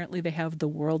because apparently they have the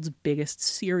world's biggest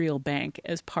cereal bank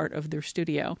as part of their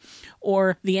studio.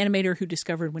 Or the animator who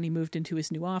discovered when he moved into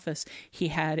his new office, he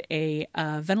had a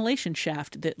ventilation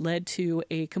shaft that led to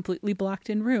a completely blocked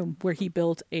in room where he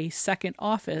built a second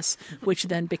office, which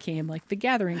then became like the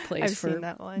gathering place for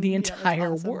the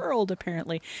entire world,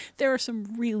 apparently. There are some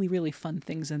really, really fun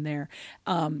things in there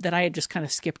that I had just kind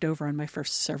of skipped over on my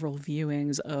first several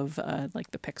viewings of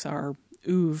like the Pixar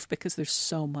oeuvre because there's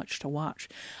so much to watch.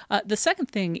 The second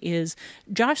thing is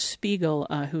Josh Spiegel,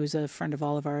 who is a friend of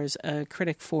all of ours, a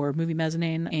critic for Movie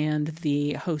Mezzanine and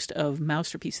the host of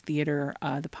Masterpiece Theater,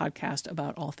 the podcast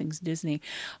about all things Disney,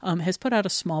 has put out a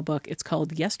small book. It's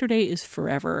called Yesterday is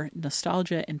Forever,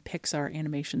 Nostalgia in Pixar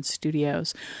Animation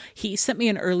Studios. He sent me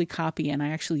an early copy and I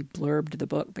actually blurbed the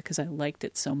book because I liked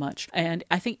it so much. And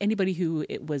I think anybody who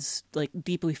it was like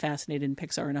deeply fascinated in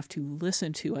Pixar enough to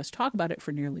listen to us talk about it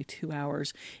for nearly 2 hours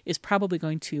is probably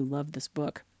going to love this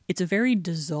book. It's a very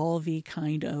dissolve-y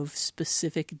kind of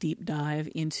specific deep dive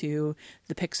into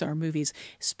the Pixar movies,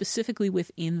 specifically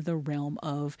within the realm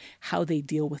of how they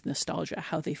deal with nostalgia,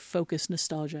 how they focus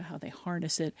nostalgia, how they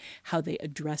harness it, how they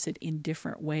address it in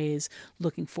different ways,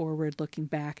 looking forward, looking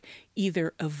back,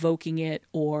 either evoking it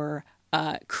or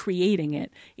creating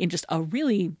it in just a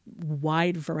really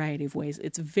wide variety of ways.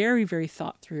 It's very, very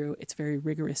thought through. It's very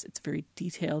rigorous. It's very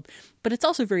detailed, but it's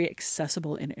also very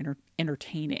accessible and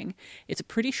entertaining. It's a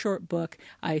pretty short book.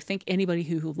 I think anybody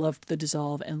who loved The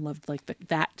Dissolve and loved like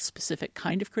that specific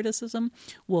kind of criticism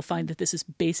will find that this is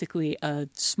basically a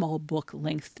small book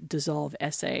length Dissolve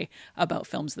essay about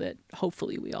films that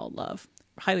hopefully we all love.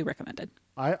 Highly recommended.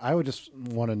 I would just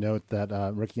want to note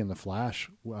that Ricky and the Flash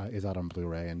is out on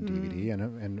Blu-ray and DVD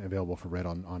and available for rent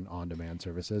on demand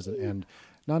services. And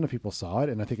not enough people saw it.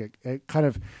 And I think it kind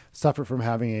of suffered from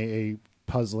having a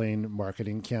puzzling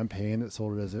marketing campaign that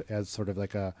sold it as sort of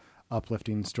like a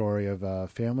uplifting story of a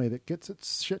family that gets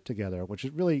its shit together, which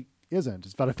it really isn't.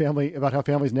 It's about a family, about how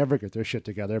families never get their shit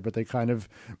together, but they kind of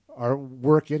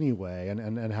work anyway,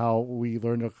 and how we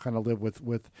learn to kind of live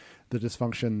with the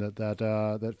dysfunction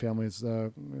that families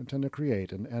tend to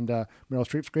create. And Meryl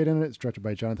Streep's great in it. It's directed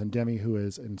by Jonathan Demme, who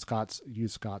is, in Scott's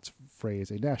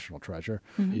phrase, a national treasure.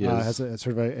 Has a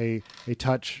sort of a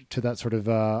touch to that sort of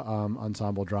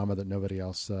ensemble drama that nobody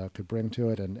else could bring to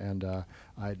it, and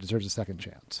it deserves a second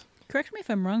chance. Correct me if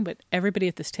I'm wrong, but everybody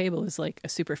at this table is like a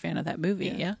super fan of that movie.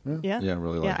 Yeah.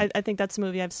 Really like it. I think that's the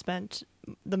movie I've spent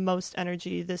the most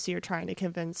energy this year trying to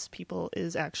convince people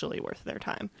is actually worth their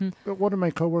time. But one of my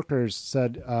coworkers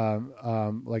said,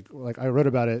 like I wrote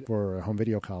about it for a home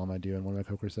video column I do, and one of my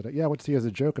coworkers said, "Yeah, I went to see it as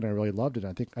a joke, and I really loved it."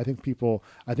 I think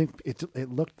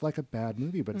it looked like a bad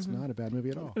movie, but it's not a bad movie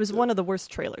at all. It was one of the worst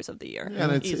trailers of the year.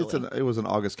 And it was an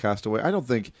August Castaway.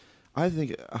 I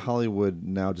think Hollywood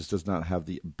now just does not have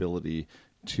the ability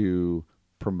to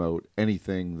promote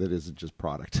anything that isn't just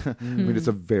product. I mean, it's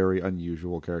a very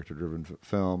unusual character-driven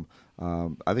film.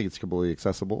 I think it's completely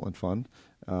accessible and fun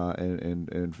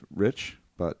and rich,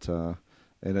 but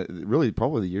and it really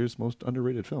probably the year's most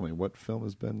underrated film. I mean, what film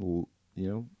has been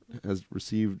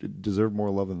deserved more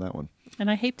love than that one? And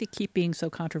I hate to keep being so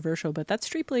controversial, but that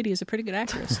Streep lady is a pretty good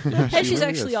actress. Yeah, and she's really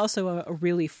actually is. also a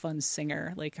really fun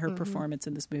singer. Like her performance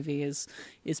in this movie is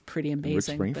pretty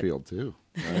amazing. Rick Springfield too.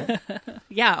 Right?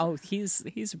 Yeah. Oh, he's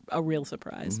a real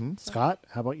surprise. Scott,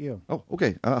 how about you? Oh,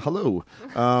 okay. Hello.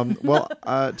 Well,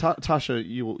 Tasha,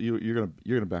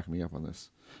 you're gonna back me up on this.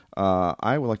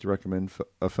 I would like to recommend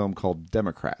a film called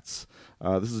Democrats.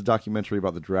 This is a documentary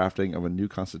about the drafting of a new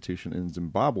constitution in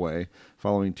Zimbabwe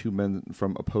following two men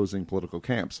from opposing political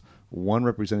camps, one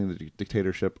representing the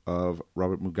dictatorship of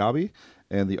Robert Mugabe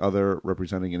and the other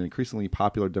representing an increasingly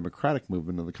popular democratic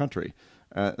movement in the country.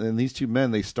 And these two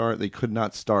men, they could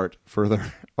not start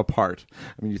further apart.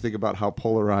 I mean, you think about how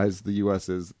polarized the U.S.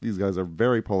 is. These guys are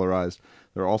very polarized.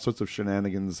 There are all sorts of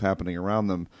shenanigans happening around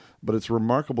them. But it's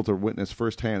remarkable to witness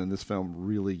firsthand, and this film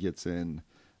really gets in.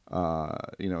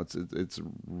 It's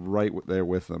right there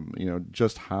with them.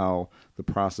 Just how the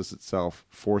process itself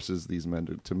forces these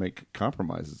men to make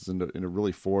compromises and to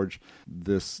really forge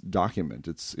this document.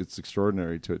 It's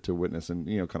extraordinary to witness and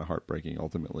kind of heartbreaking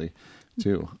ultimately.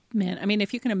 too. Man, I mean,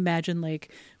 if you can imagine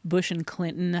like Bush and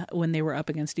Clinton when they were up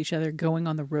against each other, going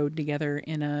on the road together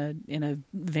in a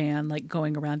van, like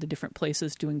going around to different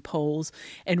places doing polls,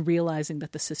 and realizing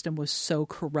that the system was so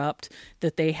corrupt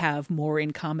that they have more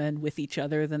in common with each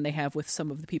other than they have with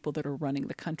some of the people that are running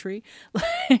the country.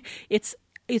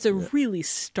 It's a really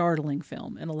startling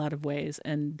film in a lot of ways,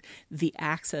 and the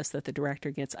access that the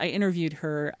director gets. I interviewed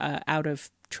her out of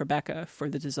Tribeca for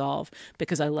The Dissolve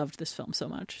because I loved this film so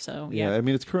much. So yeah, I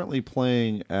mean, it's currently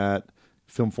playing at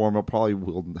Film Forum. It probably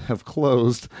will have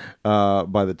closed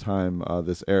by the time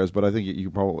this airs, but I think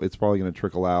it's probably going to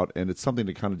trickle out, and it's something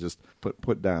to kind of just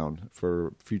put down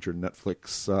for future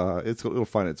Netflix. It'll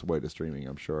find its way to streaming,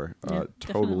 I'm sure.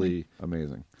 Totally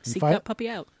amazing. Seek that puppy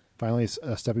out. Finally,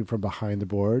 stepping from behind the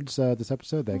boards this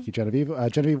episode. Thank you, Genevieve.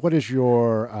 Genevieve, what is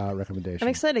your recommendation? I'm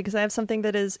excited because I have something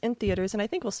that is in theaters, and I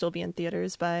think will still be in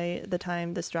theaters by the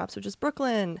time this drops, which is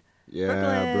Brooklyn.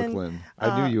 Yeah, Brooklyn.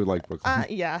 I knew you would like Brooklyn.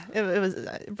 Yeah, it was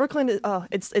Brooklyn.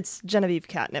 It's Genevieve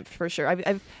catnip for sure.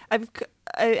 I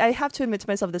have to admit to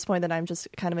myself at this point that I'm just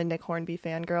kind of a Nick Hornby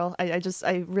fangirl.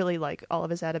 I really like all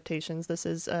of his adaptations. This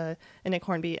is a Nick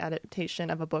Hornby adaptation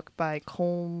of a book by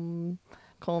Colm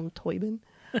Toibin.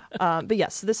 But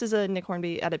yes, this is a Nick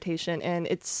Hornby adaptation, and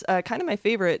it's kind of my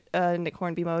favorite Nick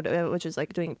Hornby mode, which is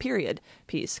like doing period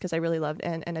piece, because I really loved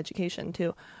and education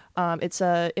too. It's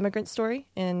a immigrant story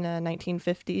in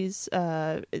 1950s.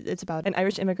 It's about an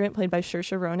Irish immigrant played by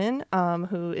Saoirse Ronan,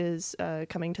 who is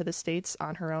coming to the States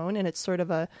on her own, and it's sort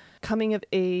of a coming of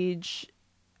age.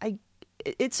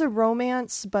 It's a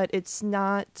romance, but it's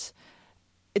not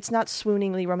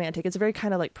swooningly romantic. It's a very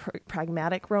kind of like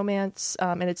pragmatic romance,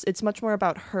 and it's much more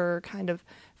about her kind of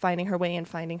finding her way and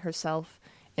finding herself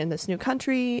in this new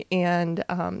country, and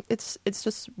it's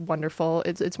just wonderful.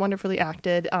 It's wonderfully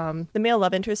acted. The male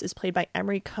love interest is played by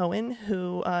Emery Cohen,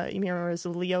 who you may remember as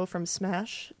Leo from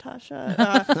Smash,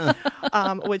 Tasha,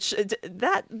 which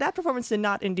that performance did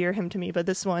not endear him to me, but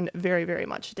this one very, very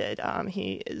much did.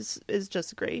 He is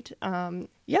just great.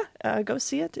 Go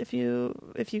see it if you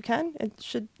can. It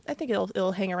should. I think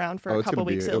it'll hang around for a couple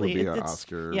weeks at least. It'll be an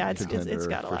Oscar contender, it's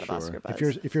got a lot of sure. Oscar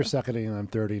buzz. If you're seconding and I'm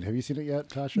 30, have you seen it yet,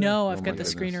 Tasha? No, I've got the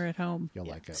screener at home. You'll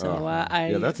like it. So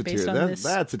that's based on this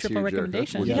triple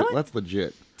recommendation. That's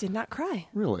legit. Did not cry.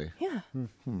 Really? Yeah.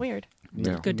 Weird.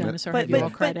 Yeah. Good Dinosaur. But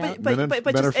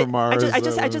just from Mars. I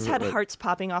just had hearts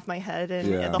popping off my head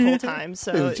and the whole time.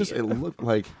 So it looked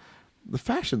like. The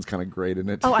fashion's kind of great in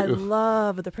it, too. Oh, I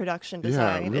love the production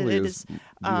design. Yeah, it really it is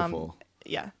beautiful.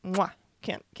 Mwah.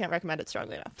 Can't recommend it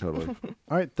strongly enough. Totally.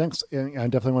 All right, thanks. And I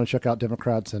definitely want to check out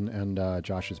Democrats and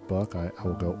Josh's book. I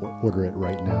will go order it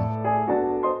right now.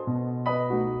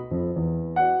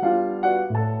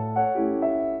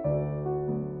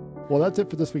 Well, that's it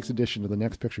for this week's edition of The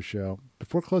Next Picture Show.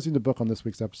 Before closing the book on this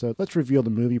week's episode, let's reveal the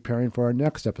movie pairing for our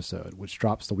next episode, which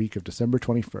drops the week of December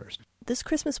 21st. This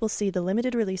Christmas will see the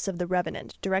limited release of The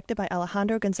Revenant, directed by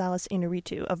Alejandro González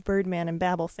Iñárritu of Birdman and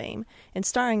Babel fame, and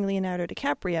starring Leonardo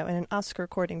DiCaprio in an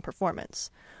Oscar-courting performance.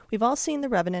 We've all seen The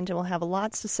Revenant and will have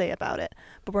lots to say about it,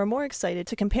 but we're more excited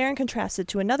to compare and contrast it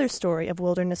to another story of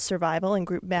wilderness survival and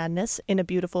group madness in a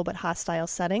beautiful but hostile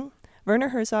setting, Werner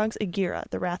Herzog's Aguirre,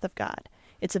 The Wrath of God.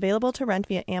 It's available to rent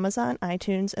via Amazon,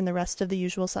 iTunes, and the rest of the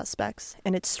usual suspects,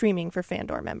 and it's streaming for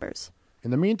Fandor members.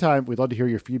 In the meantime, we'd love to hear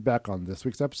your feedback on this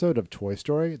week's episode of Toy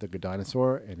Story, The Good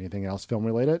Dinosaur, anything else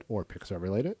film-related or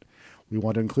Pixar-related. We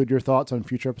want to include your thoughts on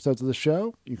future episodes of the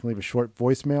show. You can leave a short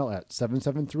voicemail at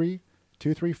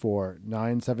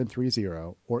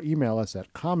 773-234-9730 or email us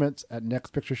at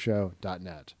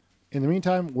comments@nextpictureshow.net. In the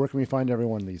meantime, where can we find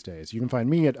everyone these days? You can find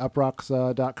me at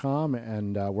uprocks.com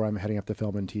and where I'm heading up the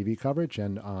film and TV coverage,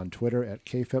 and on Twitter at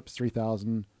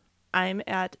kphipps3000. I'm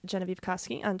at Genevieve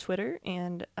Koski on Twitter,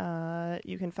 and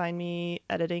you can find me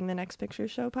editing the Next Picture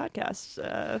Show podcast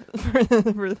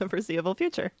for the foreseeable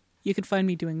future. You can find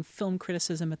me doing film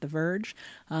criticism at The Verge.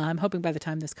 I'm hoping by the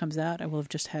time this comes out, I will have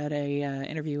just had a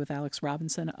interview with Alex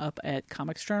Robinson up at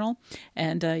Comics Journal.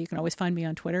 And you can always find me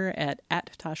on Twitter at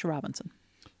Tasha Robinson.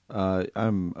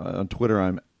 I'm on Twitter.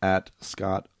 I'm at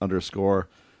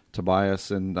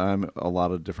Scott_Tobias, and I'm a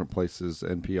lot of different places: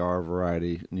 NPR,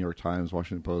 Variety, New York Times,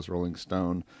 Washington Post, Rolling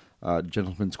Stone,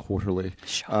 Gentleman's Quarterly,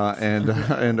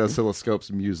 and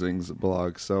Oscilloscope's Musings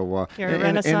blog. So you're a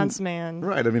Renaissance man,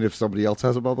 right? I mean, if somebody else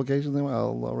has a publication, then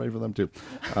I'll write for them too.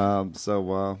 That's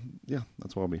what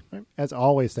I'll be. As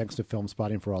always, thanks to Film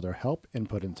Spotting for all their help,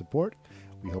 input, and support.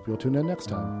 We hope you'll tune in next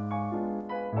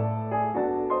time.